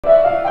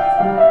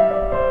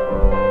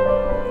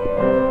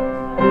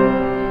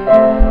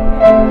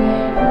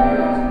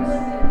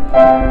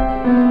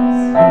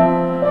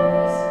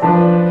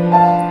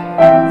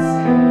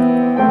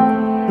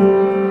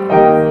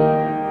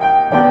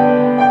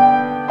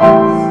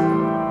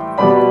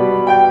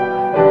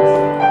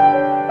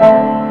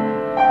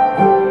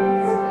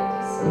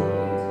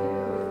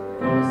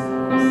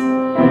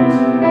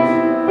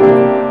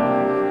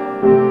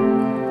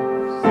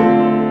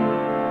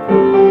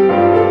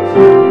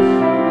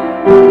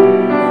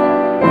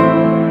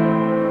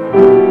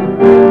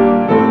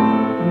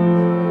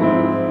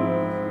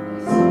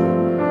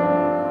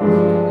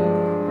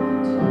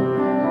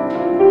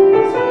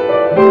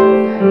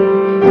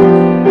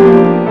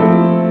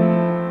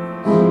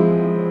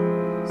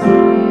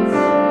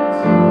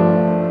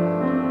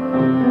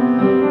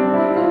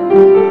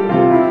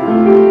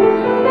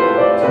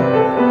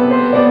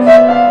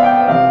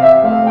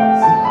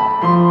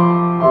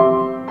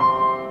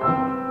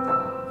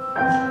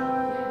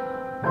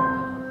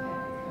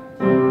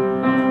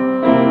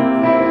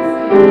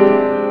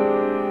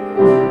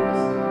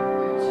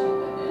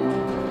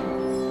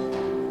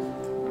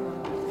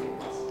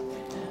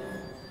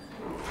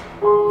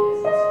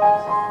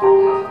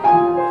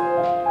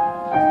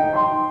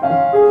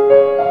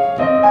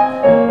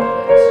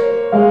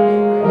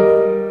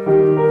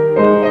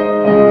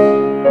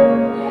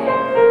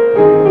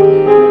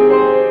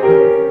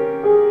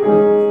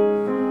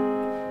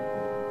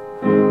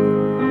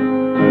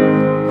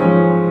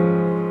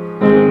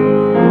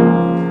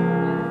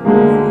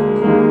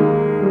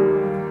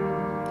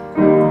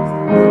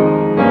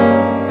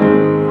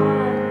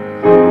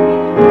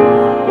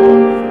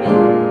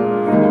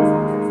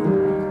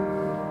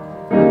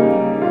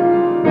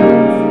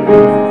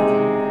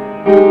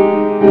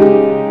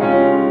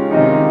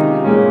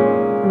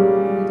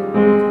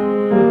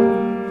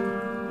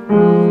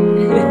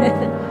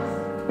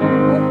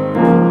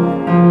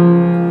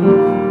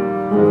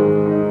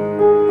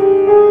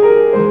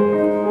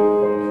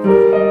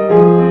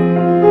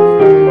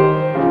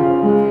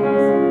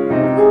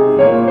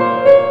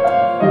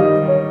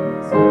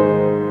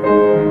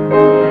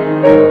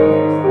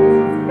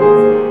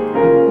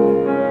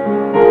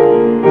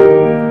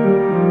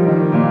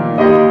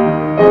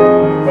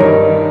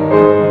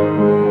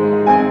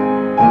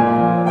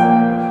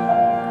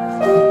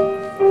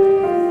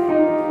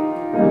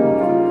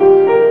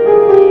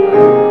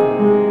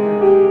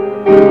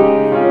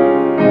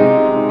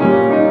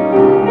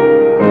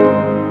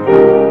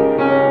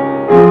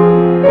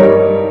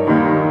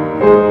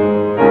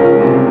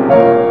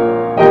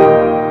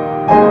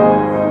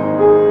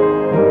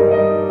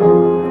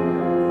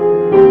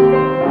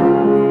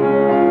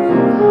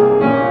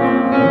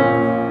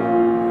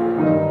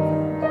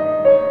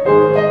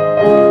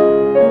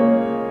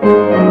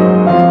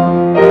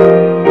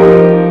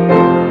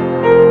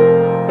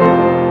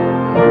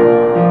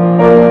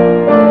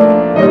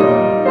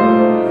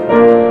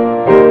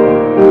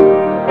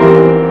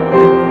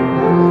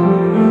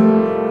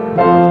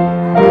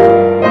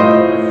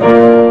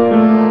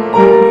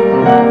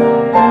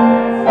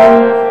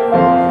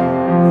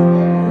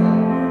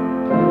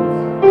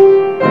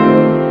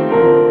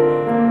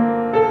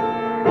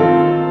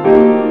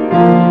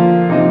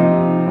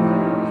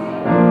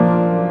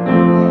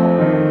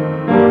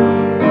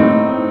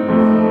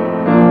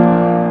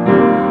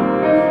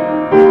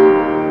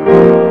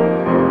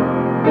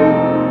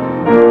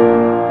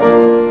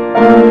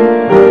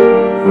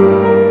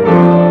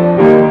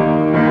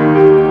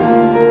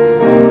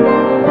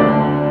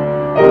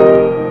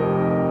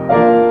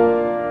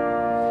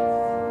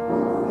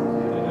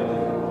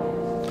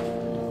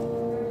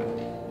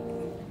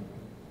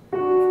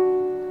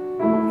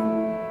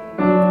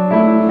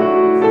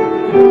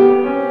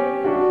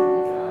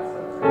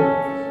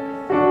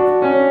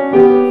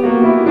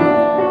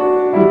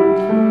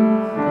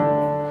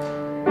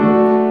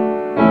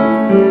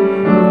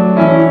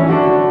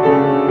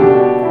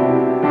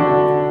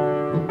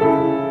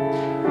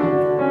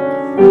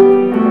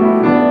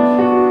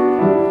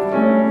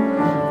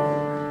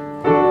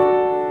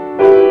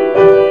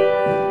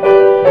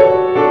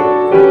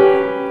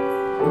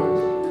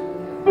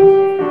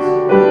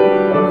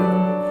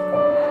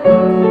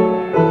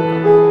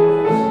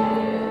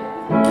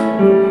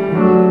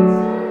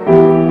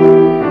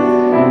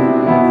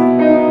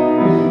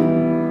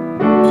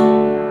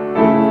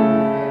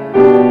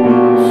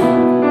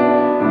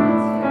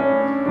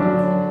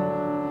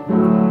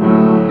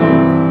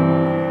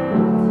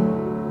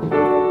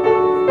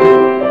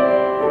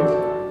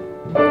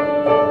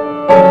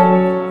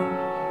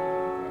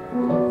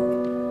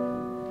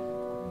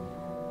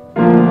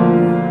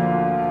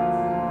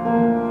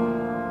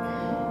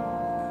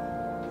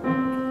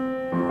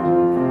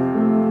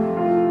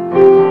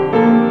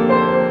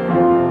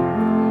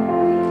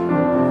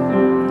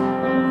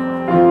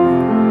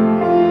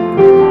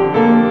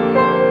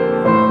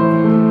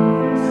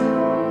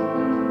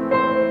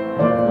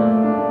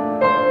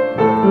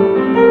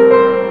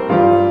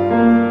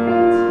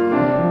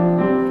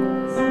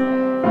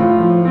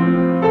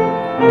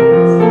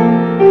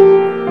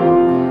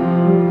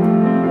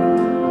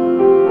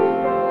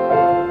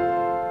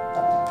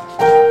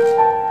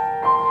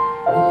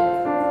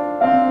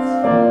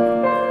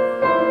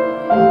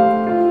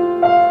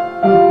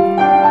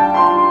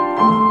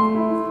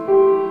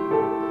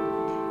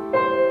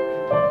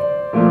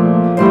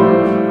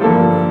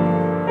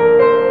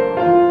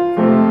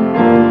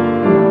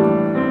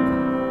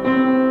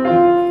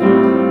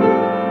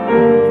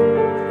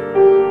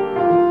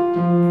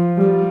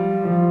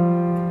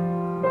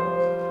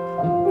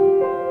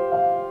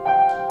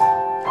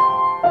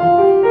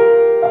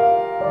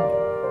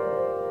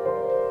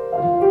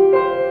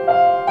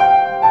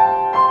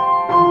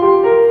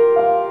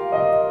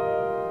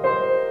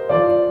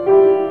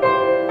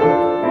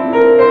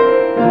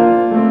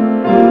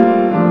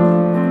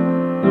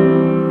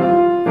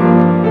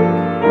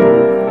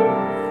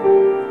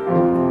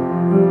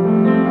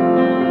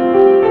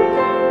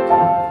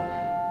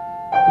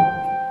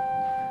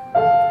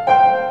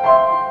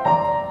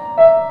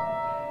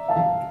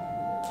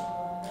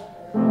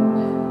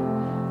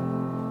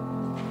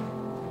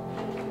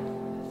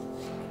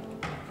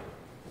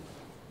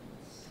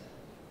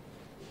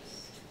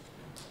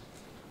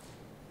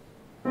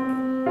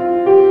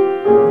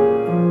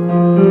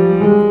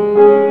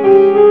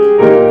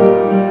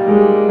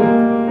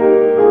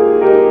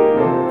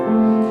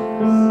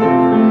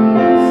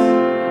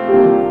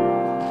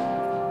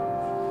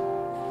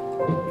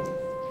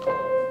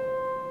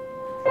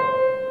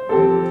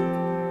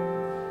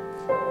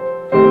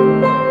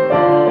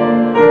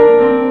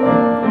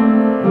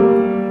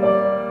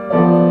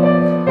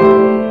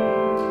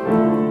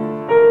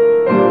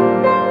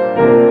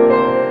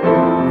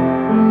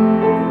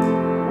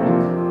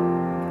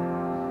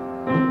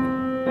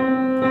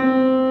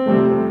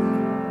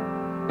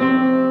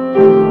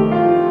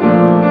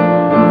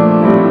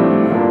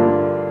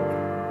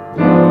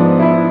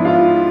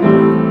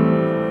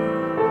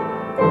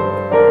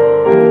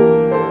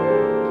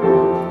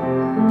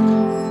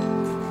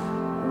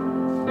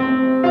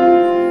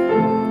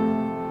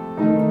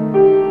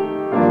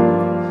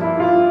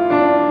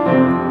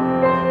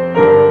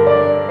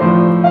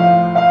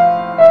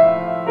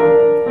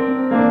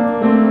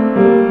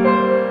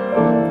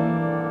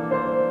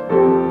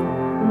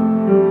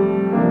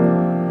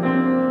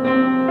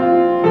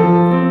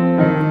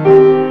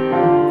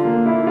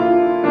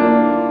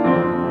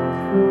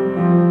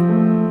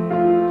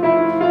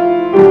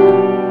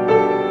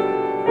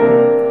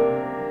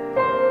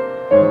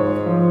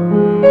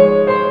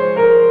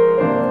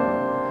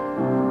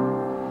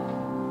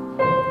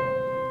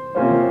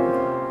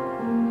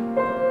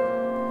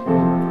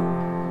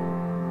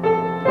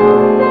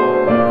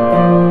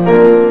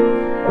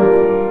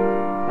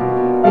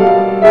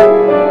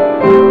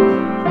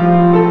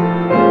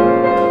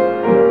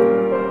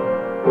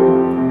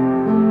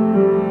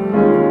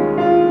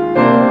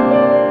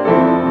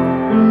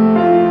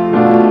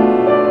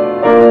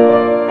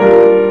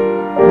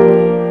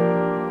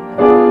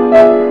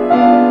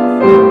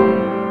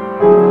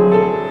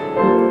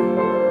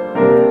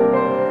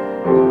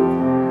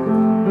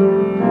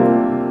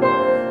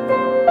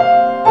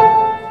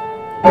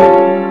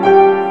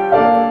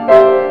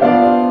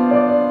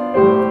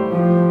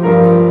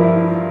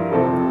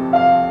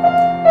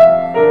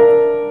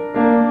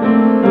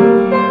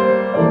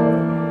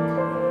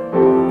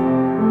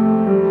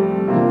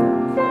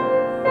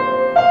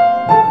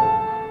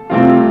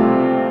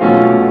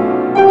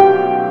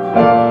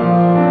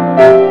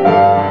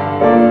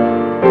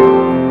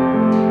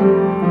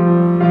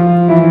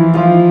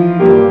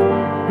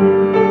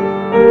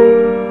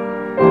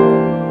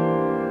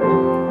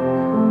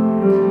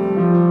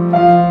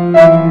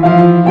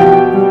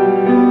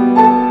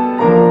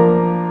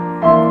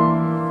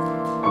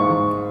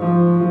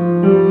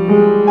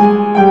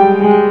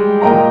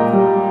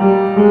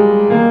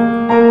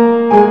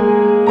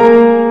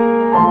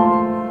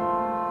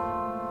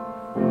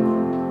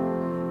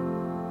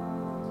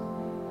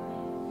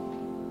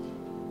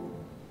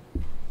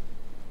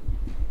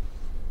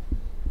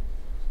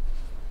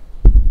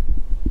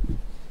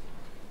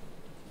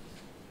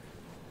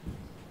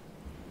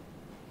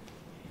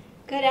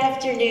Good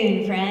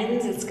afternoon,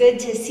 friends. It's good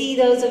to see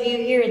those of you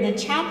here in the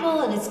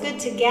chapel, and it's good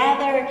to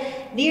gather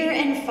near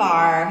and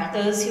far,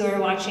 those who are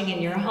watching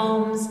in your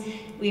homes.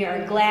 We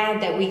are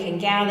glad that we can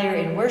gather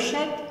in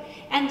worship,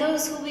 and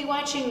those who will be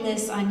watching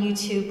this on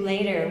YouTube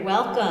later,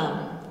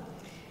 welcome.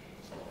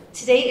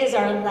 Today is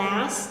our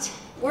last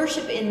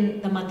worship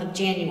in the month of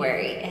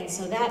January, and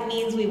so that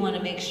means we want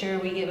to make sure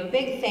we give a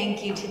big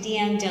thank you to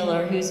Deanne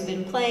Diller, who's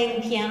been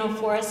playing piano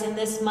for us in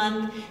this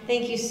month.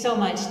 Thank you so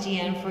much,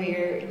 Deanne, for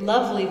your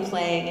lovely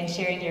playing and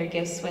sharing your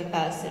gifts with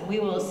us, and we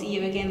will see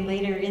you again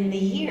later in the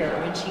year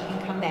when she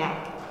can come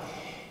back.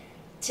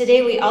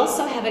 Today we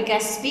also have a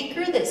guest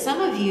speaker that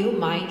some of you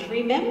might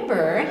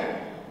remember.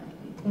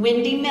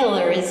 Wendy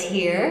Miller is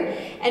here,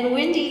 and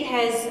Wendy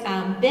has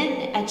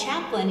been a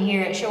chaplain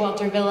here at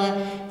Showalter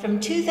Villa from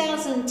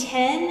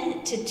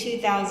 2010 to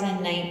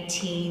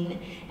 2019,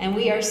 and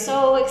we are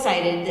so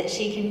excited that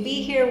she can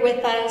be here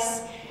with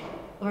us.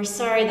 We're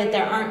sorry that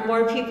there aren't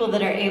more people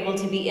that are able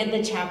to be in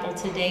the chapel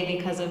today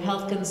because of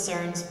health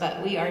concerns,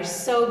 but we are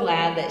so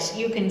glad that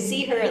you can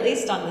see her at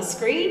least on the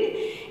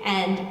screen,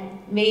 and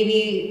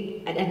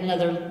maybe at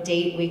another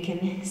date we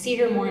can see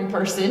her more in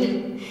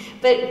person.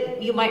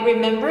 But you might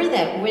remember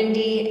that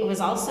Wendy was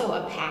also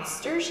a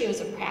pastor. She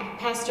was a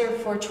pastor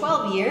for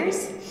 12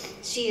 years.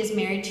 She is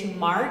married to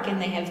Mark,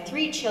 and they have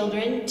 3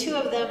 children. 2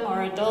 of them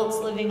are adults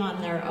living on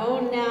their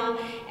own now.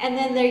 And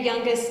then their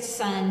youngest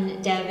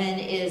son, Devin,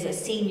 is a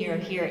senior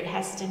here at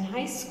Heston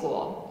High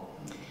School.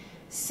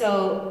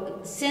 So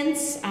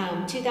since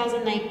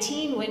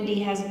 2019,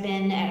 Wendy has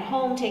been at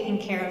home taking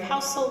care of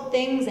household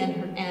things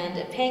and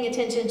paying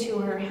attention to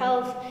her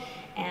health.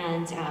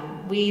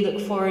 And we look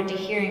forward to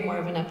hearing more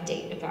of an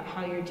update about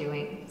how you're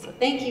doing. So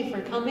thank you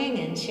for coming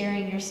and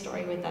sharing your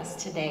story with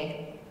us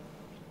today.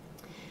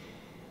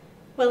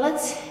 Well,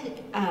 let's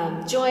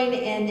join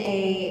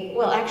in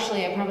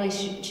actually I probably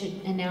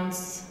should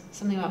announce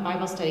something about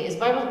Bible study.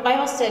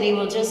 Bible study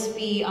will just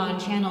be on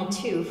channel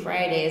 2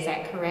 Friday, is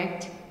that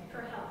correct?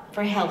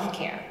 For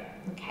healthcare.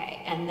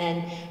 Okay, and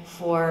then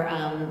for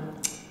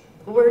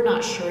we're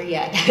not sure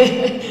yet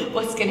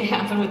what's going to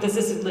happen with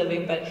assisted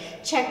living, but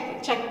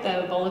check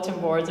the bulletin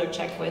boards or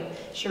check with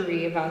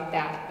Cherie about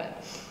that.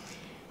 But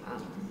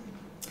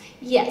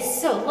yes,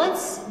 so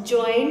let's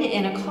join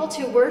in a call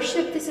to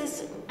worship. This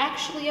is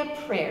actually a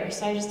prayer,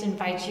 so I just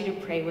invite you to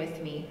pray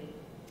with me.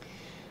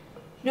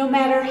 No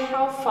matter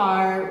how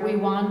far we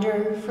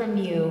wander from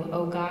you,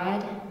 O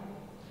God,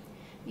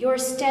 your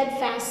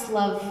steadfast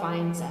love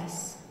finds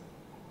us.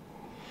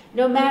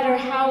 No matter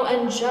how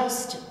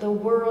unjust the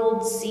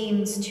world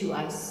seems to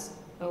us,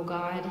 O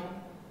God,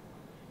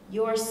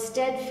 your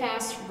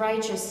steadfast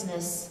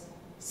righteousness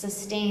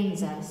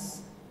sustains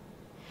us.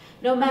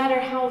 No matter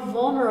how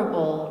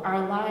vulnerable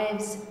our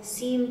lives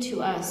seem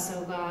to us,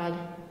 O God,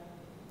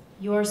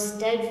 your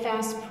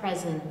steadfast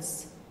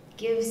presence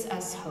gives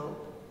us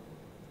hope.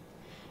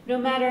 No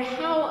matter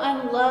how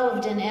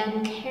unloved and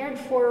uncared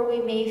for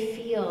we may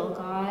feel,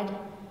 God,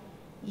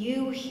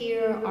 you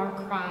hear our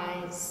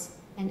cries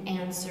and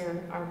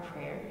answer our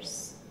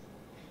prayers.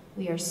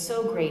 We are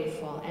so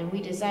grateful, and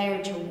we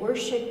desire to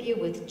worship you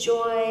with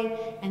joy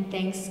and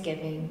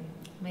thanksgiving.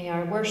 May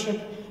our worship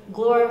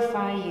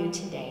glorify you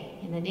today.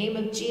 In the name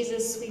of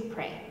Jesus we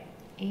pray.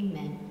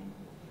 Amen.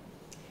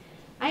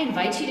 I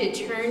invite you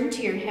to turn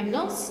to your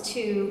hymnals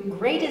to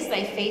Great is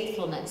Thy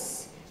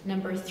Faithfulness,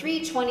 number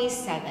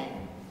 327.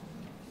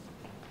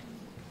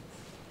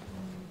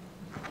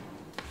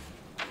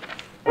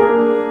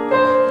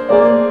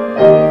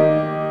 Sure.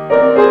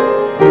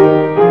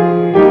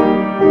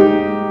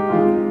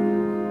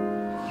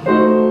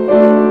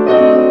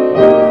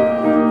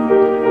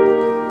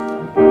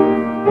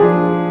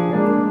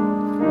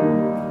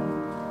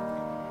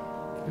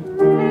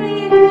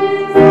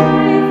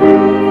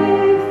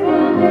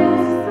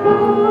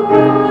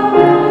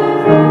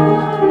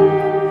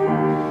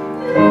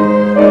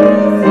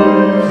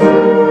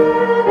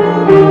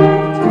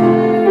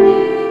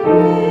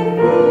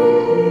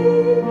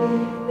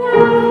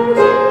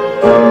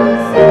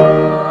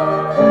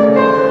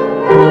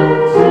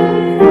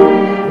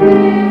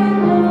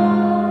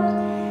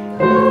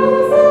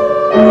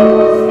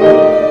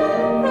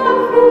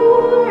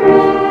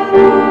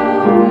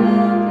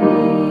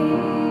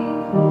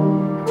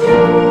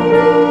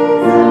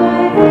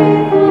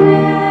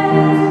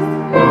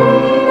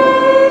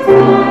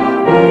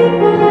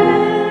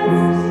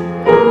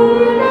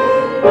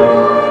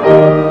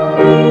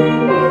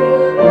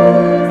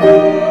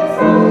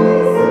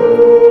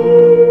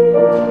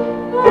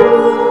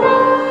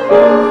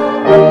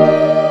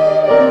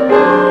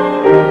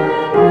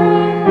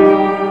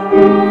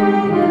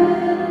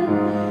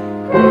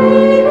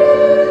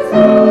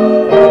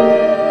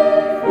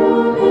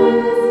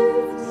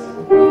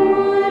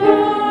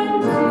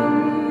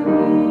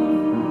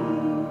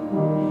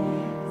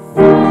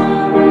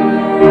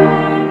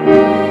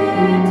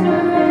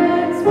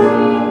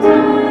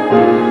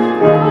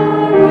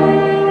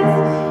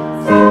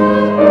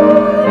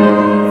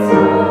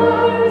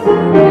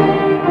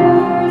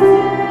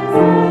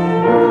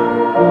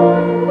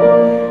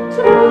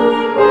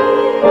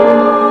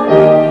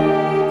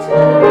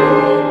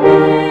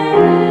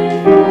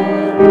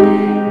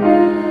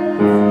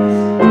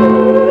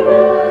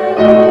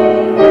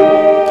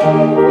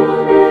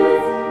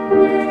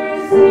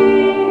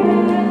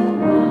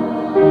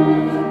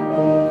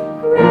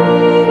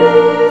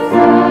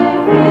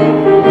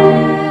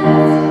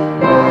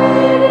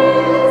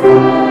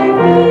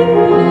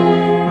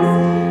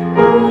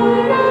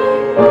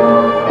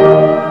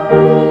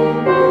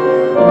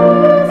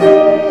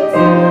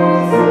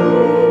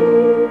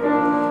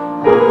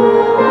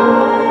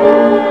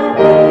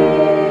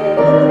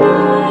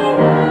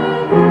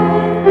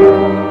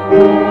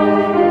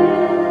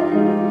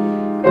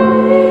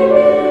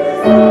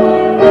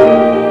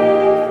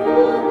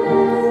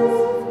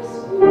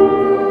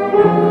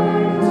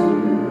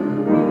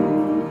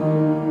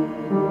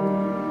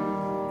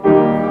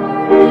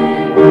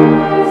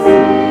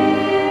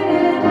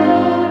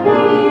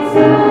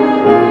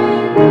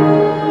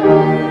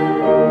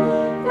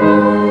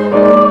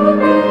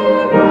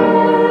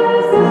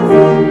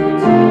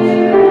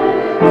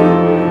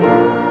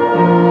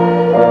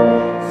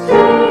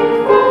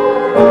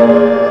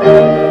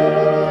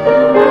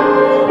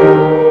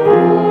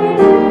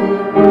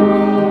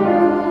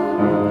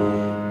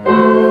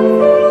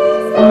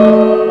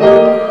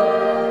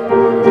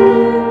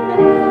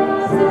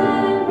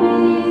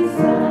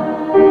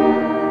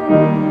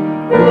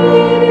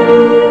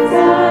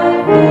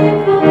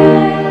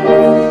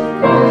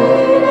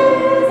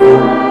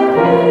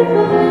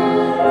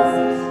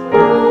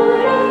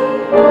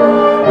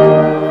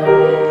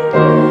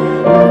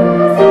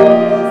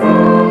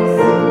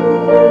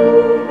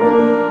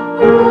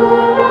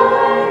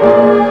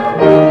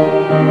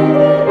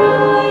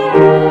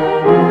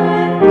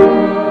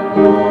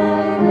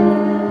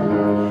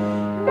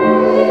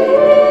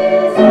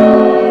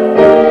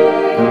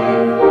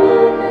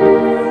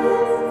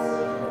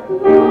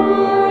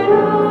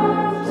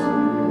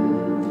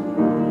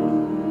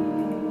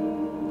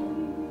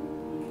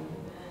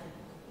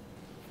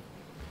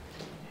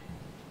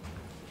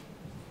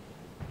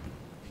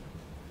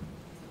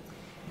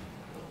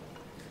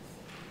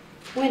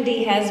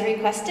 Wendy has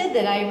requested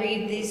that I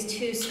read these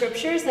two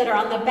scriptures that are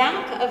on the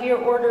back of your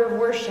order of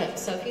worship.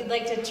 So if you'd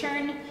like to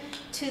turn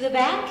to the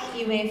back,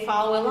 you may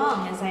follow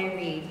along as I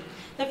read.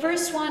 The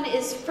first one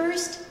is 1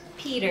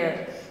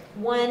 Peter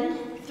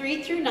 1,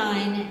 3 through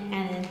 9,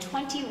 and then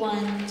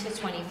 21 to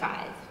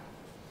 25.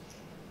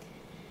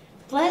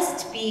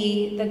 Blessed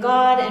be the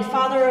God and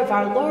Father of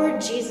our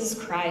Lord Jesus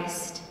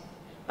Christ.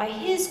 By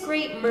his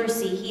great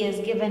mercy, he has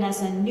given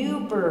us a new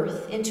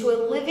birth into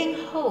a living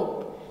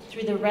hope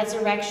through the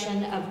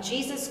resurrection of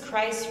Jesus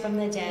Christ from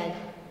the dead,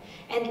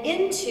 and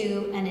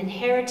into an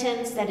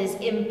inheritance that is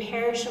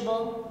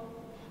imperishable,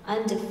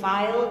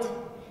 undefiled,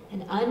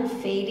 and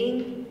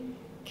unfading,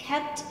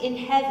 kept in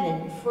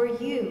heaven for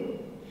you,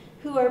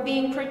 who are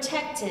being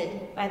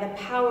protected by the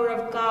power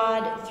of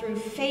God through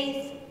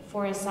faith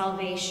for a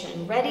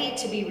salvation ready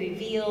to be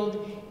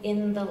revealed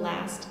in the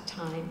last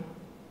time.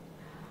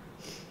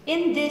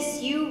 In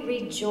this you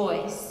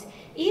rejoice,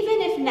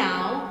 even if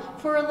now,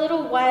 for a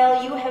little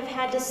while, you have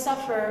had to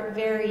suffer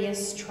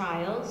various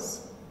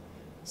trials,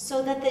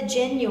 so that the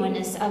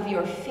genuineness of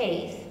your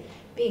faith,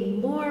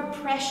 being more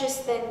precious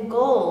than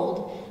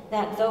gold,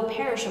 that though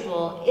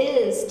perishable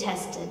is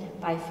tested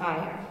by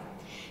fire,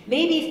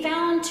 may be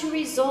found to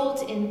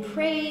result in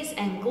praise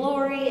and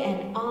glory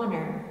and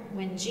honor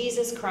when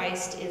Jesus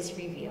Christ is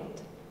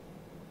revealed.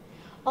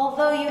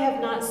 Although you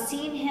have not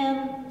seen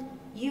him,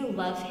 you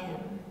love him.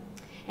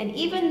 And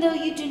even though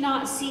you do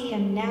not see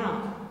him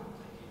now,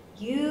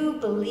 you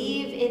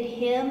believe in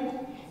him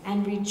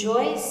and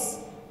rejoice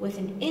with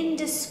an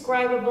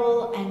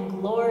indescribable and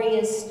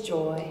glorious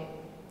joy.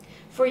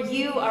 For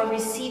you are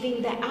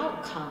receiving the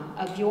outcome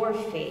of your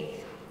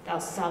faith, the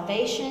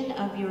salvation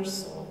of your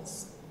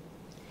souls.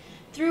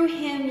 Through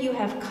him you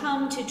have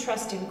come to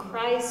trust in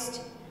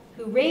Christ,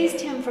 who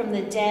raised him from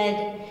the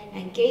dead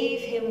and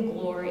gave him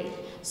glory,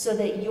 so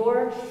that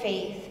your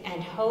faith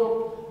and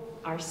hope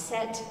are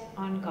set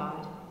on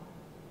God.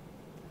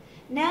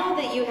 Now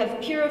that you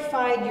have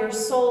purified your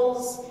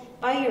souls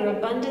by your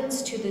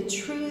abundance to the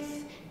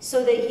truth,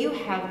 so that you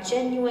have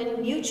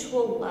genuine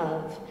mutual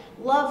love,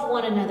 love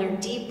one another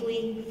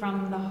deeply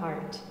from the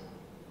heart.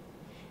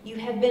 You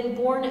have been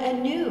born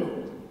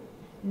anew,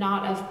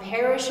 not of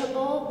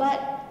perishable,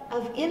 but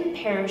of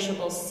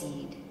imperishable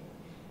seed,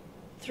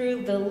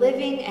 through the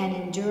living and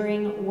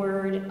enduring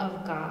word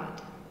of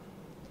God.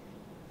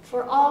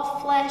 For all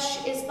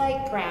flesh is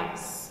like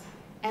grass,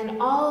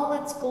 and all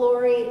its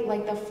glory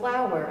like the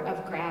flower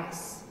of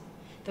grass.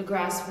 The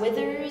grass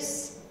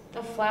withers,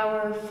 the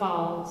flower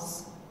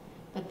falls,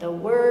 but the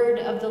word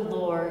of the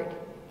Lord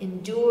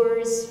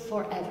endures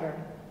forever.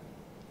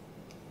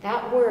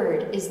 That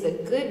word is the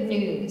good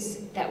news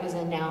that was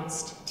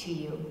announced to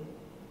you.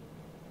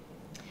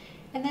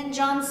 And then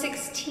John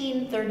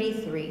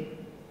 16:33.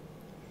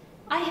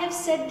 I have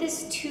said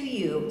this to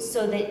you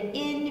so that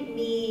in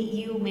me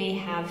you may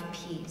have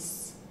peace.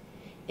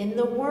 In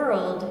the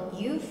world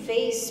you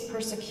face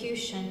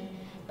persecution,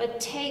 but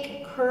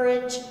take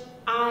courage,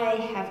 I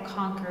have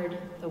conquered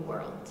the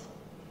world.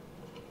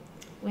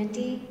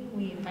 Wendy,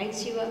 we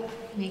invite you up.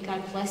 May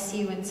God bless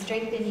you and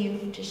strengthen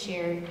you to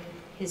share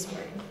his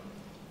word.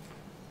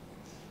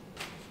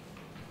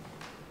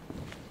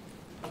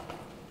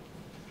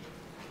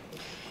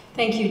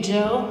 Thank you,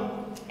 Jill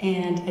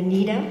and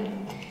Anita.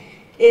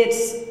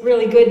 It's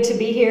really good to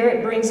be here.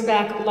 It brings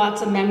back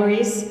lots of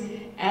memories.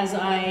 As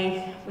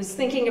I was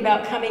thinking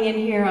about coming in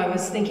here, I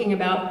was thinking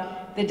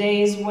about the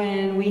days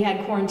when we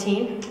had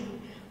quarantine,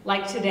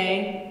 like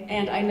today,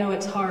 and I know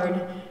it's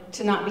hard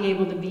to not be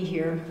able to be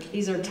here.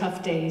 These are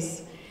tough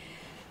days.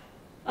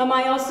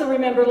 I also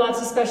remember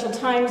lots of special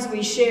times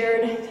we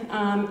shared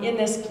in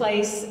this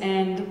place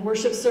and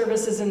worship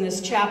services in this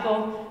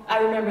chapel. I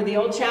remember the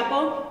old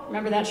chapel.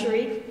 Remember that,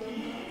 Cherie?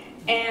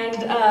 And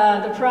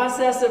the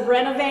process of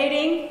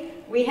renovating.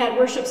 We had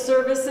worship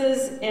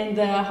services in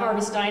the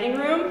Harvest Dining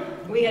Room.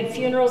 We had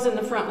funerals in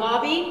the front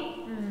lobby.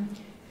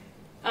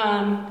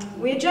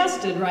 We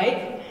adjusted,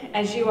 right?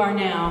 As you are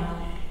now.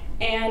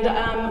 And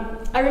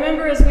I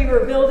remember as we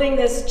were building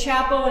this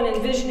chapel and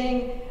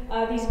envisioning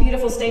these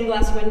beautiful stained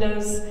glass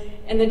windows,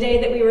 and the day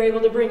that we were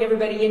able to bring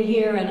everybody in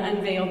here and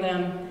unveil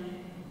them,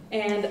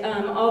 and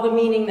all the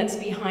meaning that's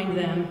behind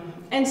them.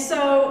 And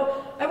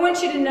so I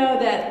want you to know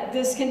that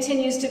this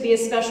continues to be a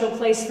special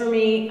place for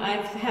me. I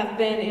have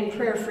been in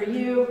prayer for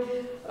you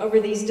over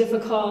these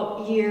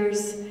difficult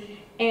years,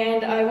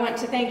 and I want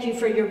to thank you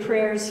for your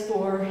prayers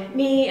for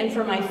me and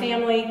for my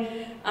family.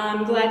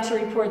 I'm glad to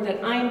report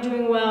that I'm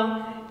doing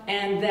well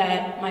and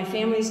that my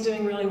family's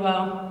doing really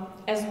well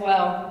as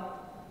well.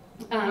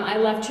 I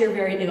left here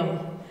very ill,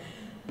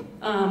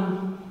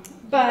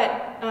 but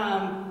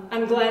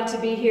I'm glad to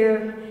be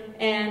here,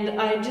 and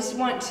I just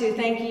want to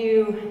thank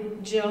you,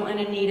 Jill and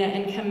Anita,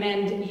 and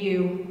commend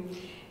you,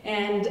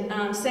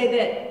 and say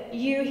that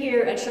you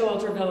here at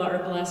Showalter Villa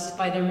are blessed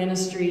by their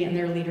ministry and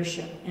their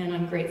leadership, and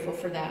I'm grateful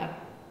for that.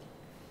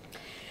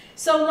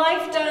 So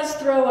life does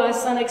throw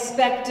us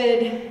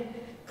unexpected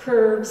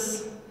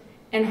curves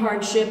and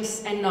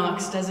hardships and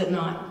knocks, does it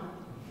not?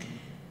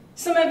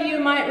 Some of you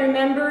might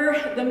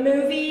remember the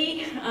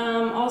movie,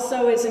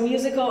 also it's a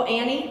musical,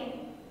 Annie.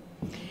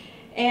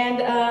 And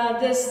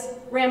this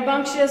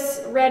rambunctious,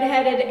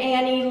 red-headed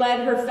Annie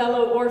led her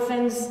fellow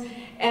orphans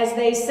as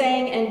they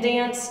sang and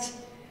danced,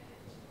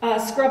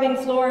 scrubbing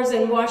floors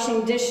and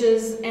washing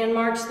dishes, and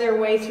marched their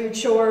way through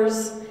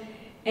chores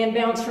and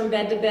bounced from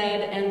bed to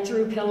bed and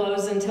threw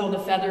pillows until the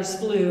feathers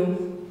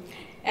flew,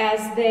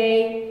 as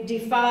they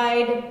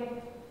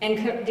defied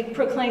and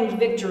proclaimed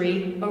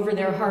victory over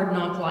their hard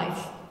knock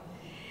life.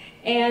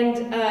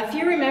 And if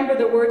you remember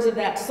the words of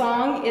that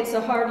song, it's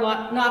a hard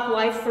knock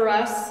life for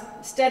us.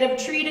 Instead of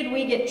treated,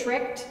 we get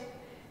tricked.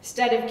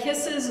 Instead of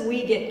kisses,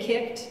 we get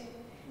kicked.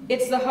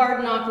 It's the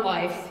hard knock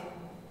life.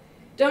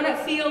 Don't it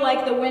feel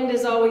like the wind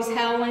is always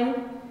howling?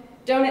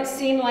 Don't it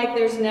seem like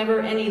there's never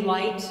any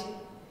light?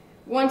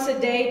 Once a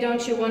day,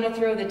 don't you want to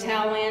throw the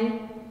towel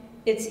in?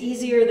 It's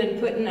easier than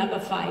putting up a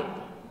fight.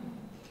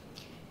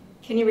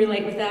 Can you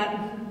relate with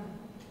that?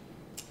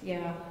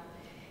 Yeah.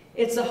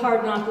 It's a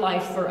hard knock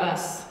life for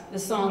us. The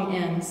song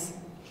ends.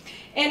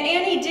 And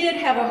Annie did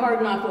have a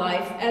hard knock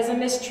life as a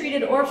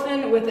mistreated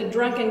orphan with a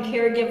drunken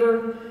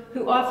caregiver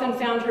who often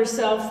found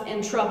herself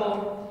in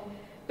trouble.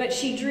 But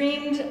she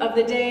dreamed of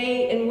the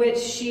day in which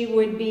she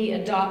would be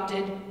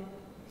adopted.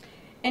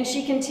 And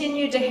she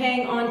continued to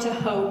hang on to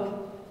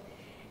hope.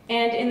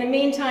 And in the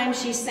meantime,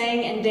 she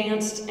sang and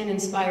danced and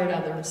inspired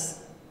others.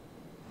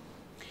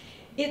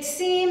 It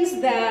seems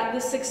that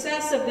the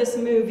success of this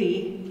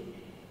movie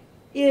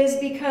is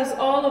because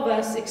all of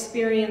us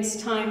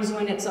experience times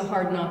when it's a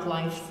hard knock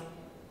life.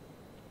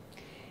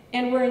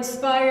 And we're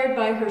inspired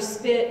by her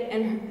spit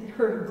and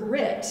her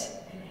grit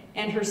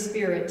and her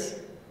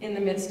spirit in the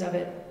midst of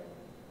it.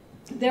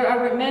 There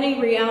are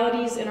many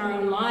realities in our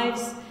own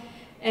lives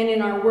and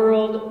in our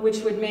world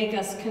which would make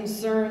us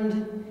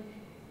concerned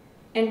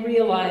and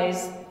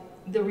realize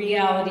the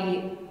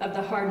reality of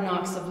the hard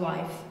knocks of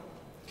life.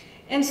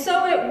 And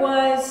so it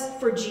was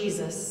for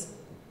Jesus.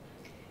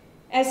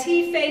 As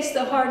he faced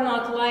the hard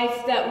knock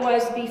life that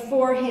was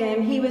before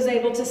him, he was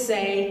able to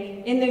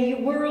say, "In the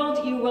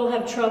world you will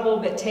have trouble,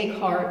 but take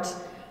heart.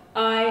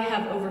 I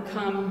have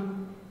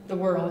overcome the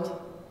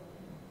world."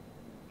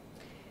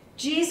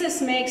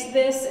 Jesus makes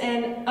this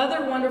and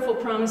other wonderful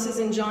promises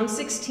in John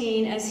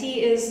 16 as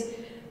he is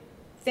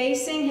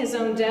facing his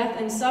own death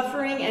and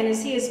suffering, and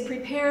as he is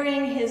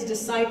preparing his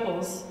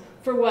disciples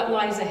for what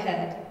lies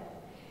ahead.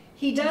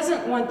 He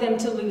doesn't want them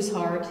to lose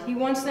heart. He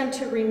wants them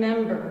to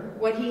remember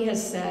what he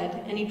has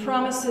said, and he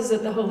promises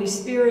that the Holy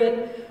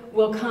Spirit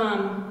will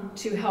come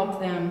to help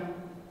them.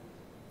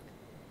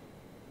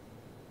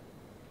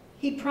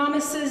 He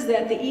promises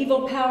that the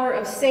evil power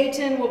of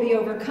Satan will be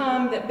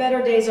overcome, that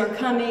better days are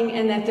coming,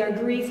 and that their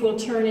grief will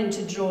turn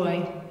into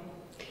joy.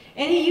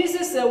 And he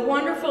uses a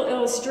wonderful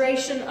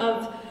illustration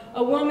of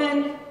a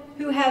woman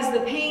who has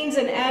the pains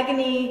and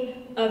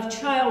agony of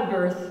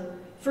childbirth,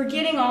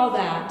 forgetting all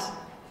that,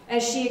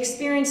 as she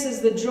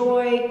experiences the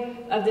joy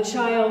of the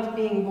child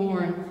being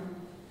born.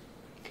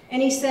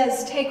 And he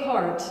says, "Take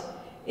heart,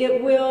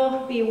 it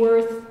will be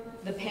worth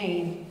the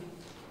pain."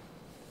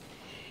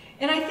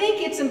 And I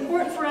think it's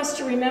important for us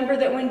to remember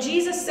that when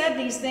Jesus said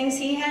these things,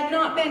 he had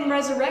not been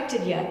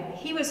resurrected yet.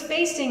 He was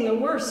facing the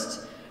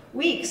worst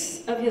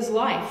weeks of his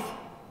life.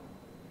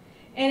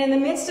 And in the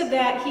midst of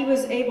that, he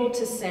was able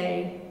to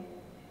say,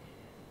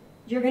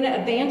 "You're going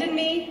to abandon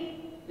me,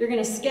 you're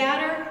going to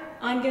scatter,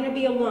 I'm going to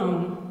be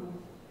alone.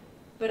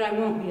 But I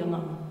won't be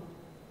alone,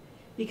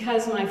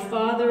 because my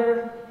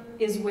Father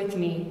is with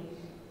me."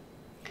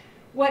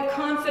 What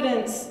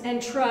confidence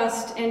and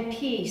trust and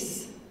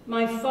peace.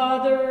 My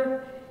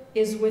Father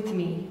is with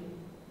me.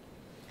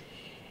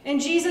 And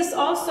Jesus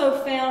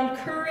also found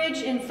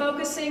courage in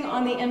focusing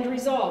on the end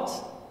result,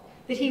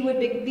 that he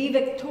would be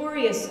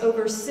victorious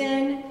over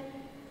sin,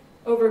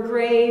 over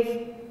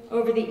grave,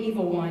 over the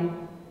evil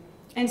one.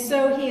 And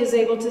so he is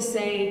able to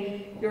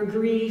say, "Your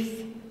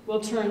grief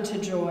will turn to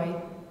joy.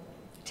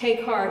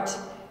 Take heart,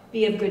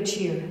 be of good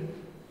cheer."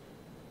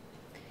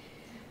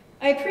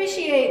 I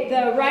appreciate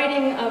the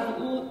writing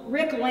of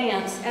Rick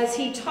Lance as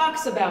he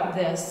talks about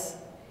this.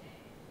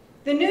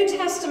 The New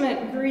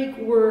Testament Greek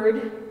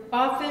word,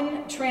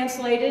 often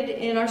translated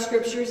in our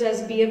scriptures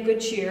as "be of good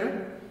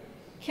cheer,"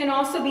 can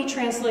also be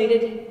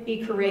translated "be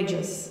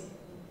courageous."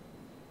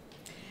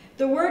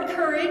 The word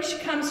courage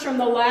comes from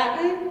the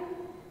Latin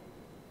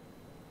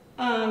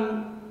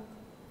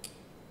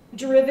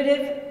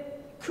derivative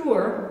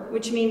cur,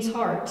 which means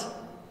heart.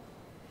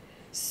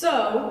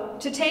 So,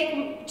 to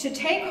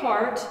take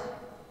heart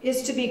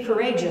is to be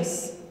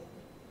courageous.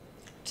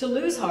 To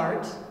lose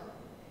heart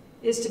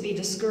is to be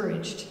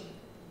discouraged.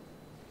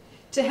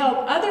 To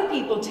help other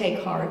people take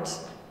heart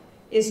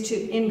is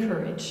to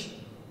encourage.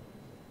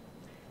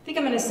 I think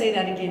I'm going to say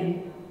that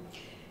again.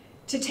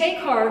 To take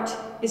heart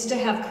is to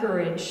have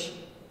courage.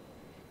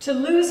 To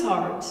lose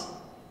heart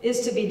is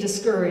to be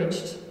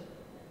discouraged.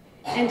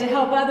 And to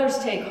help others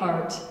take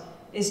heart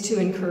is to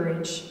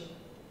encourage.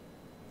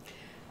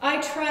 I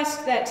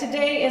trust that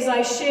today, as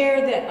I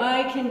share, that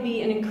I can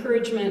be an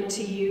encouragement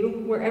to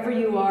you wherever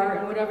you are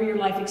and whatever your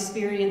life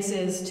experience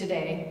is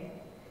today.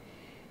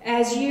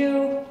 as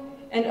you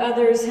and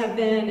others have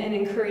been an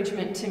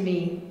encouragement to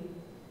me.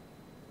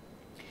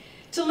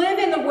 To live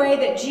in the way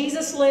that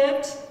Jesus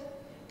lived,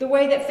 the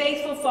way that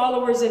faithful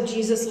followers of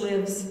Jesus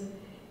lives,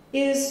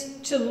 is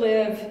to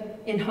live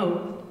in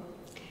hope.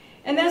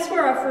 And that's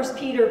where our 1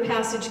 Peter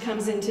passage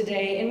comes in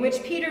today, in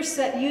which Peter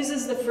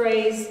uses the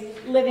phrase,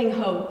 living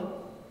hope.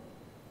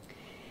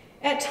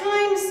 At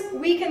times,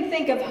 we can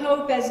think of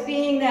hope as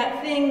being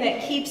that thing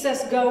that keeps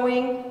us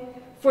going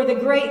for the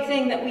great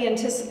thing that we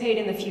anticipate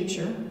in the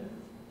future.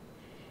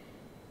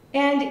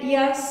 And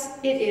yes,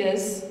 it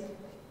is.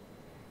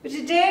 But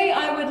today,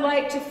 I would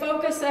like to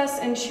focus us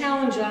and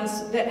challenge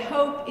us that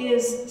hope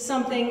is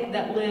something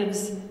that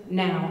lives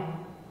now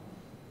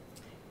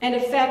and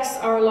affects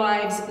our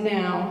lives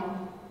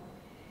now.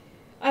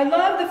 I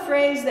love the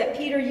phrase that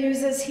Peter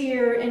uses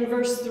here in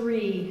verse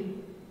 3,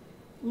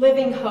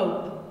 living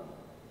hope.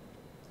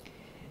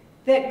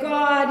 That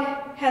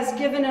God has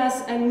given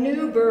us a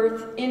new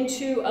birth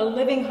into a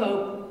living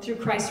hope through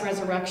Christ's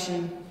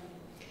resurrection,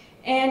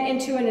 and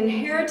into an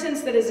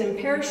inheritance that is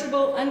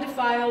imperishable,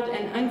 undefiled,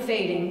 and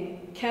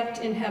unfading, kept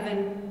in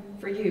heaven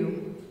for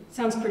you.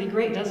 Sounds pretty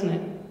great, doesn't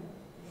it?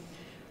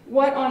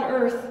 What on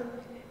earth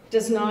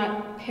does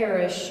not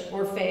perish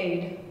or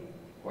fade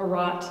or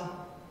rot?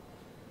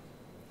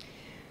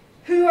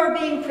 Who are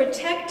being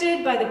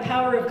protected by the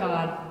power of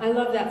God. I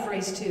love that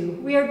phrase too.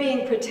 We are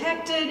being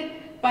protected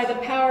by the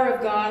power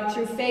of God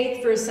through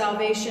faith for a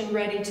salvation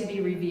ready to be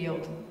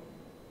revealed.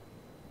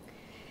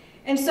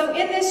 And so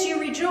in this you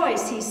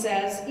rejoice, he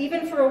says,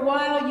 even for a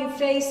while you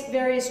face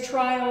various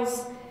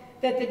trials,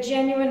 that the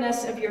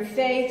genuineness of your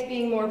faith,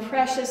 being more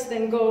precious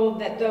than gold,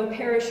 that though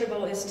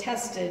perishable is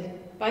tested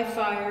by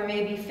fire,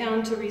 may be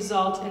found to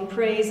result in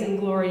praise and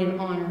glory and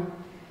honor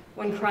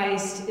when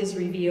Christ is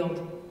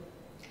revealed.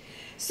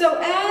 So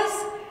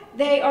as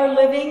they are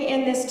living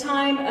in this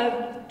time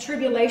of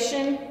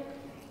tribulation,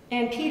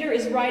 and Peter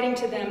is writing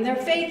to them, their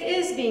faith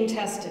is being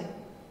tested.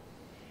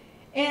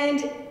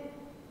 And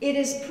it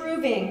is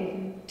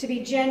proving to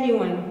be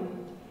genuine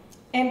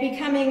and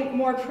becoming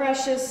more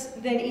precious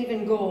than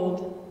even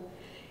gold.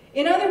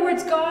 In other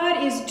words,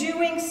 God is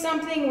doing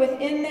something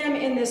within them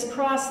in this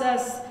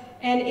process,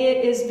 and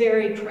it is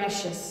very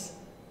precious.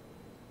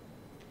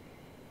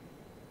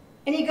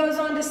 And he goes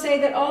on to say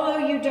that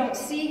although you don't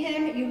see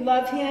him, you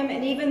love him,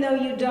 and even though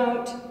you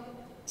don't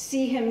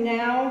see him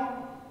now,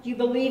 you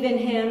believe in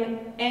him,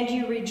 and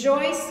you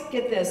rejoice,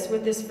 get this,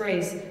 with this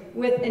phrase,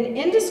 with an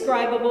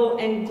indescribable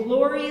and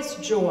glorious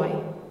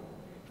joy,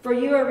 for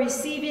you are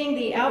receiving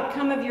the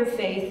outcome of your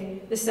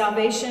faith, the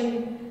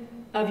salvation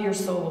of your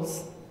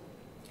souls.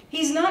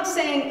 He's not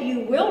saying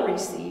you will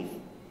receive.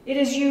 It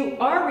is you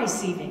are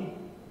receiving.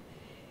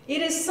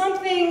 It is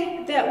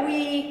something that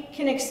we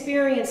can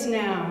experience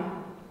now.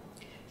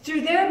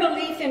 Through their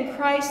belief in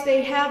Christ,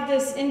 they have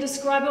this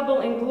indescribable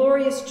and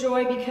glorious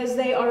joy because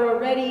they are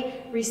already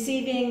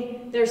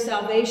receiving their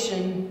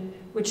salvation,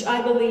 which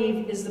I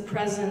believe is the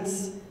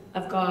presence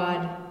of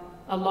God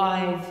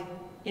alive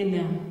in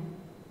them.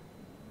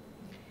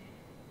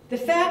 The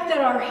fact that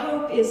our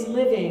hope is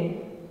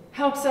living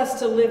helps us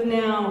to live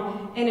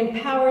now and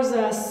empowers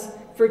us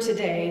for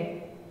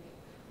today.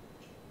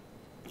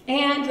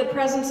 And the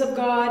presence of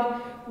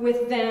God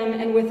with them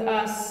and with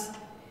us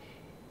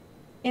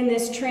in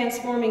this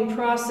transforming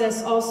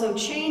process also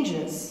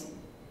changes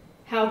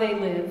how they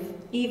live,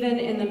 even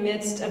in the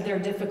midst of their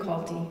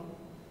difficulty.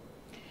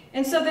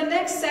 And so the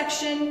next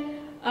section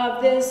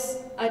of this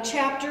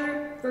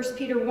chapter, 1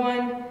 Peter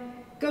 1,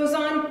 goes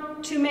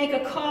on to make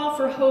a call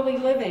for holy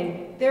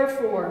living.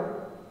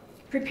 Therefore,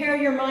 prepare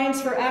your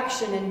minds for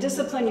action and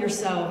discipline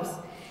yourselves.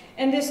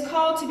 And this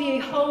call to be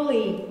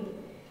holy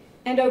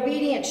and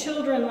obedient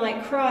children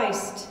like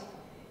Christ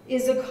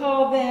is a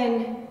call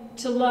then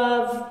to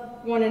love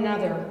one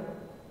another.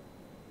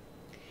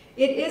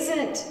 It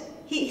isn't,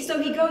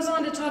 so he goes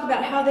on to talk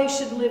about how they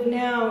should live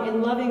now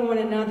in loving one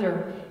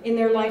another in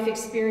their life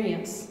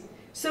experience.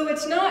 So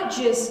it's not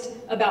just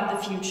about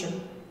the future,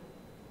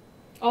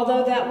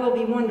 although that will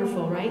be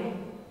wonderful, right?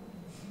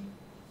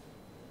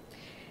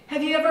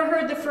 Have you ever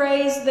heard the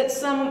phrase that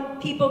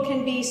some people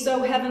can be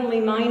so heavenly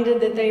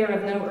minded that they are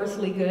of no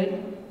earthly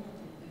good?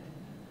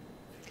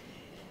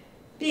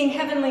 Being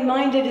heavenly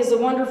minded is a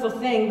wonderful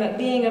thing, but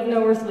being of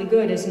no earthly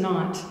good is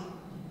not.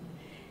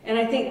 And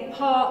I think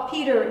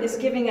Peter is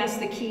giving us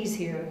the keys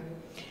here.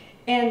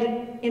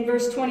 And in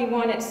verse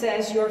 21 it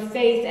says, your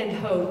faith and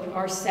hope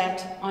are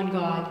set on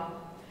God.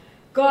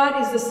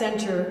 God is the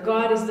center,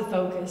 God is the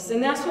focus.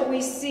 And that's what we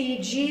see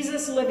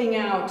Jesus living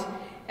out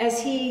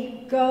as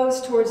he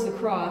goes towards the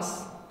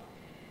cross.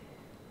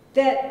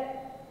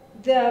 That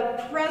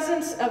the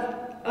presence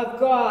of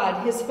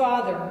God, his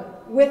Father,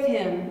 with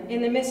him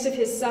in the midst of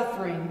his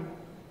suffering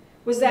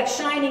was that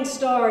shining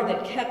star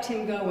that kept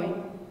him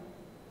going.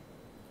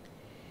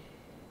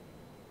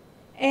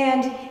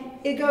 And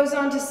it goes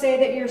on to say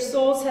that your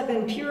souls have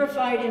been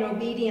purified in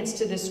obedience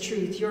to this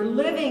truth. You're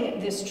living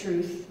this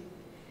truth.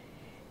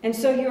 And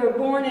so you are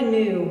born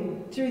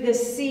anew through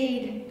this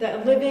seed, the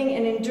living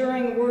and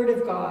enduring Word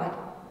of God.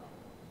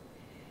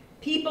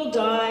 People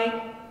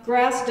die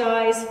grass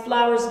dies,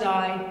 flowers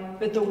die,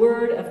 but the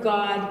word of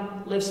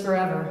God lives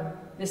forever,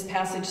 this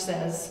passage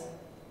says.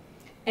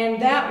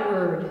 And that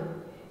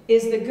word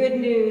is the good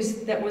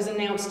news that was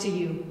announced to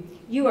you.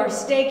 You are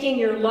staking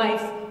your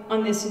life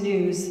on this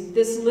news,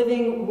 this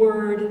living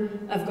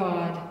word of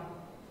God.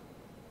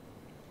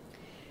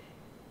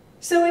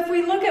 So if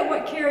we look at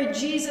what carried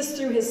Jesus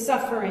through his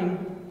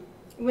suffering,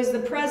 it was the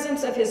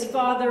presence of his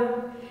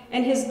Father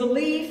and his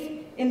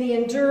belief in the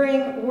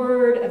enduring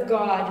word of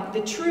God.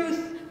 The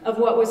truth of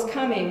what was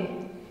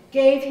coming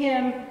gave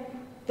him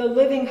the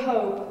living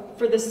hope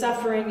for the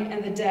suffering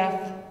and the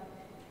death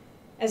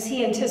as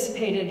he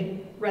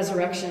anticipated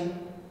resurrection.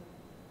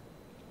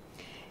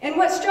 And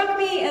what struck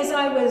me as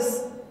I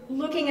was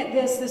looking at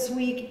this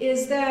week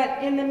is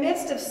that in the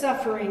midst of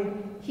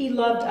suffering, he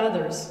loved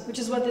others, which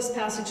is what this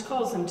passage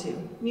calls them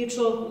to,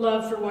 mutual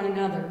love for one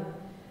another.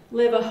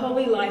 Live a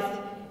holy life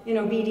in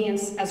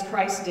obedience as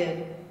Christ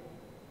did.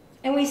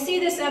 And we see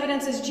this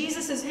evidence as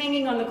Jesus is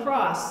hanging on the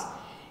cross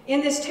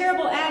in this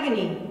terrible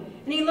agony.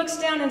 And he looks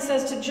down and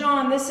says to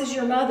John, "This is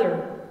your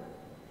mother."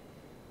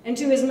 And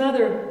to his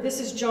mother, "This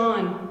is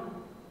John.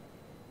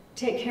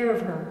 Take care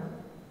of her."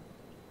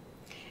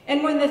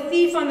 And when the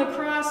thief on the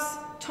cross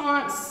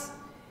taunts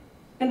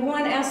and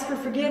one asks for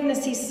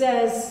forgiveness, he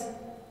says,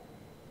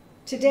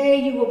 "Today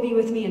you will be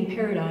with me in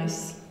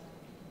paradise."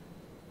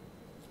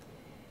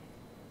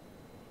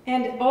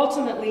 And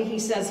ultimately he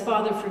says,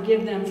 "Father,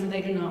 forgive them, for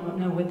they do not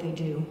know what they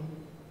do."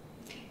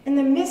 In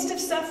the midst of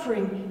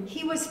suffering,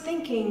 he was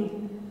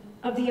thinking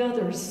of the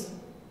others.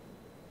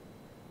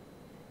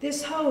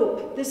 This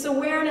hope, this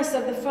awareness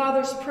of the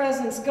Father's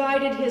presence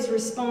guided his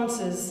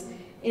responses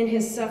in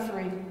his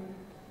suffering.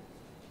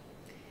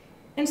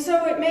 And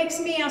so it makes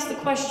me ask the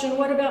question,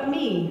 what about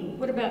me?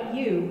 What about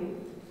you?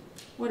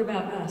 What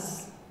about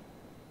us?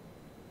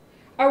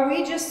 Are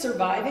we just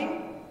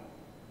surviving?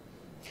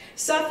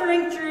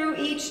 Suffering through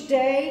each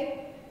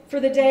day for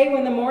the day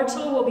when the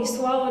mortal will be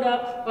swallowed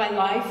up by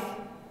life?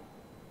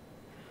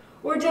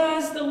 Or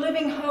does the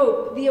living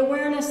hope, the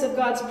awareness of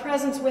God's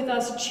presence with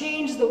us,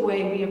 change the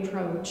way we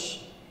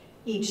approach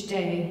each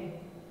day?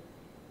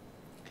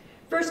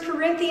 1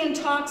 Corinthians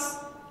talks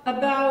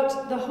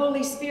about the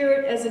Holy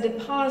Spirit as a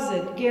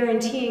deposit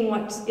guaranteeing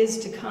what is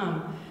to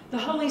come. The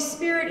Holy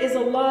Spirit is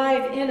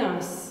alive in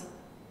us.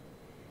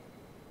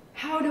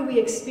 How do we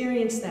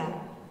experience that?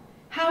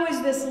 How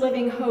is this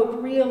living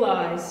hope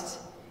realized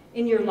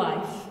in your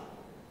life?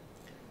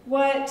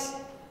 What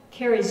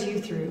carries you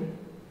through?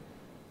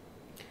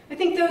 I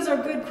think those are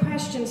good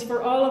questions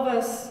for all of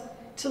us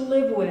to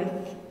live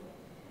with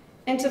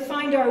and to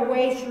find our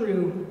way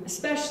through,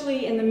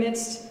 especially in the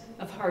midst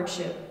of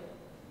hardship.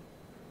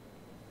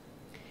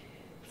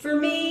 For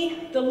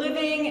me, the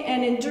living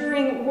and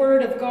enduring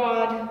Word of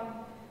God,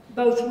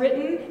 both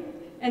written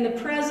and the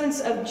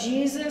presence of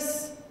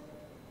Jesus,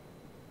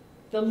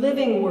 the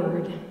living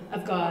Word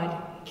of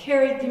God,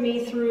 carried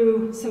me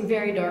through some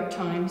very dark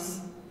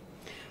times.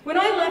 When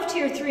I left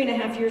here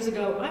 3.5 years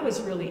ago, I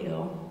was really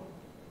ill.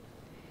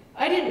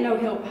 I didn't know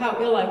how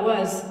ill I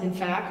was, in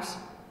fact.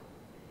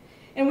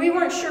 And we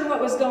weren't sure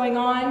what was going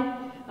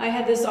on. I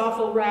had this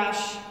awful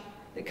rash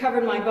that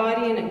covered my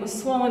body, and it was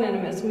swollen and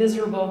it was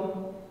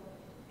miserable.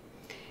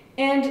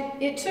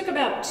 And it took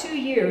about 2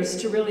 years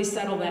to really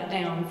settle that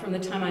down from the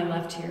time I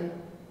left here.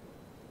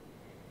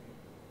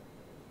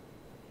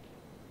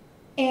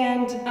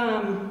 And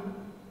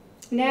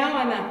now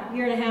I'm a 1.5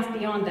 years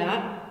beyond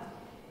that.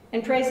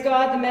 And praise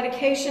God, the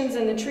medications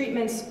and the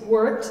treatments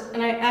worked,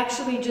 and I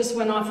actually just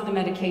went off of the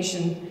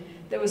medication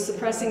that was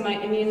suppressing my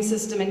immune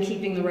system and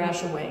keeping the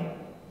rash away.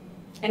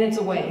 And it's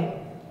away.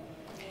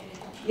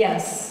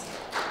 Yes.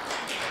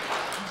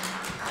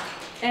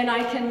 And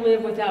I can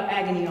live without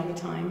agony all the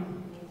time.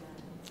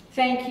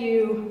 Thank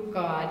you,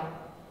 God.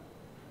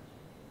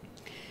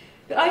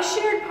 But I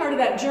shared part of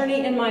that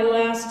journey in my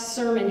last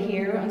sermon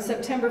here on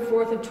September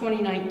 4th of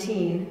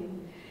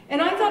 2019,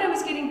 and I thought I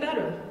was getting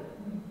better.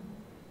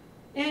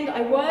 And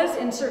I was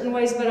in certain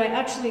ways, but I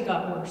actually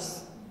got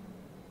worse.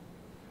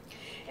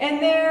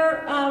 And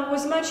there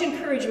was much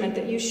encouragement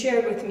that you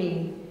shared with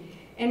me,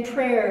 and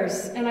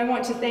prayers, and I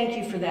want to thank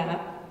you for that.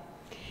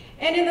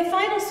 And in the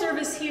final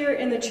service here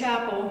in the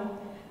chapel,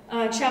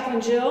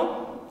 Chaplain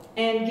Jill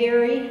and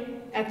Gary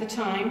at the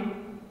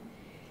time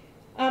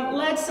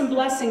led some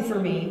blessing for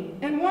me.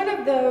 And one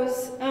of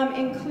those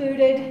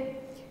included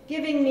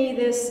giving me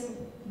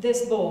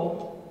this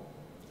bowl.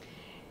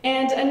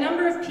 And a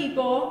number of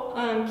people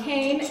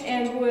came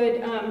and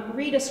would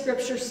read a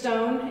scripture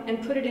stone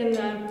and put it in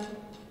the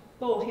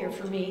bowl here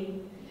for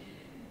me,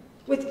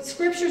 with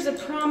scriptures of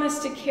promise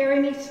to carry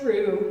me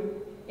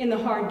through in the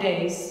hard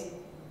days.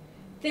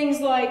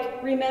 Things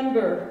like,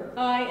 remember,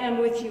 I am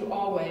with you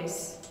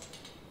always.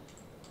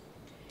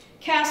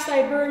 Cast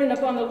thy burden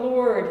upon the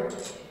Lord,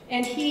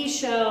 and he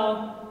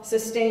shall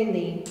sustain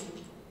thee.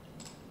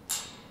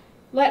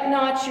 Let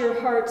not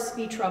your hearts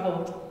be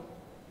troubled.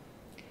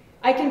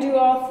 I can do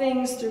all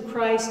things through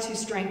Christ who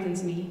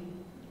strengthens me.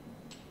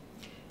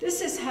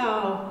 This is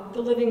how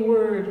the living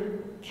word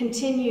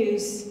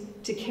continues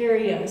to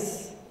carry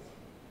us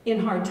in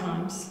hard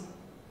times.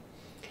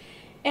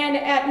 And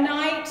at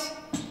night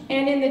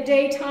and in the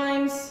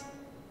daytimes,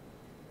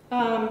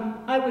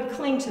 I would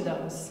cling to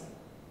those.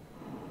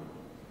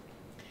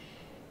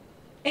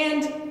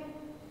 And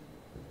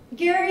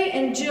Gary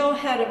and Jill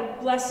had a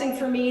blessing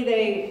for me.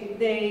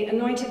 They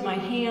anointed my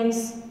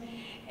hands.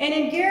 And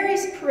in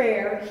Gary's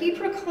prayer, he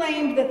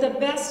proclaimed that the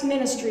best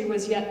ministry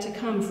was yet to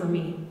come for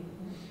me.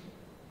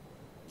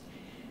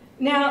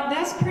 Now,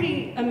 that's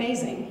pretty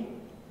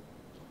amazing,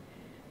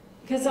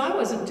 because I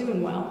wasn't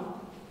doing well.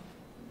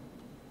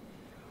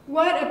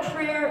 What a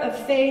prayer of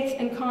faith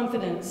and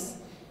confidence.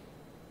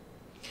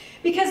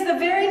 Because the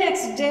very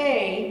next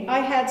day, I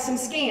had some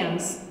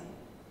scans.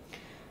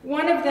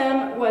 One of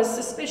them was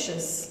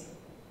suspicious,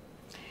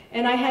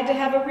 and I had to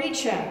have a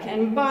recheck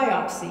and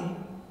biopsy.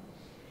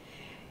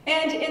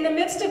 And in the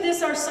midst of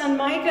this, our son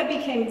Micah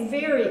became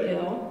very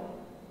ill,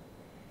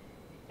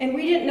 and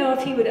we didn't know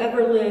if he would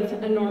ever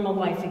live a normal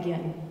life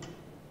again.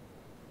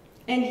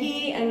 And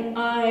he and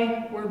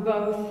I were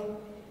both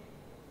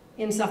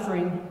in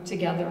suffering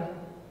together.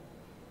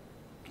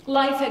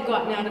 Life had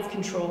gotten out of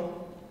control.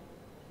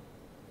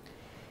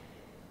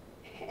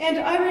 And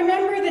I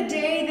remember the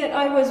day that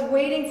I was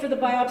waiting for the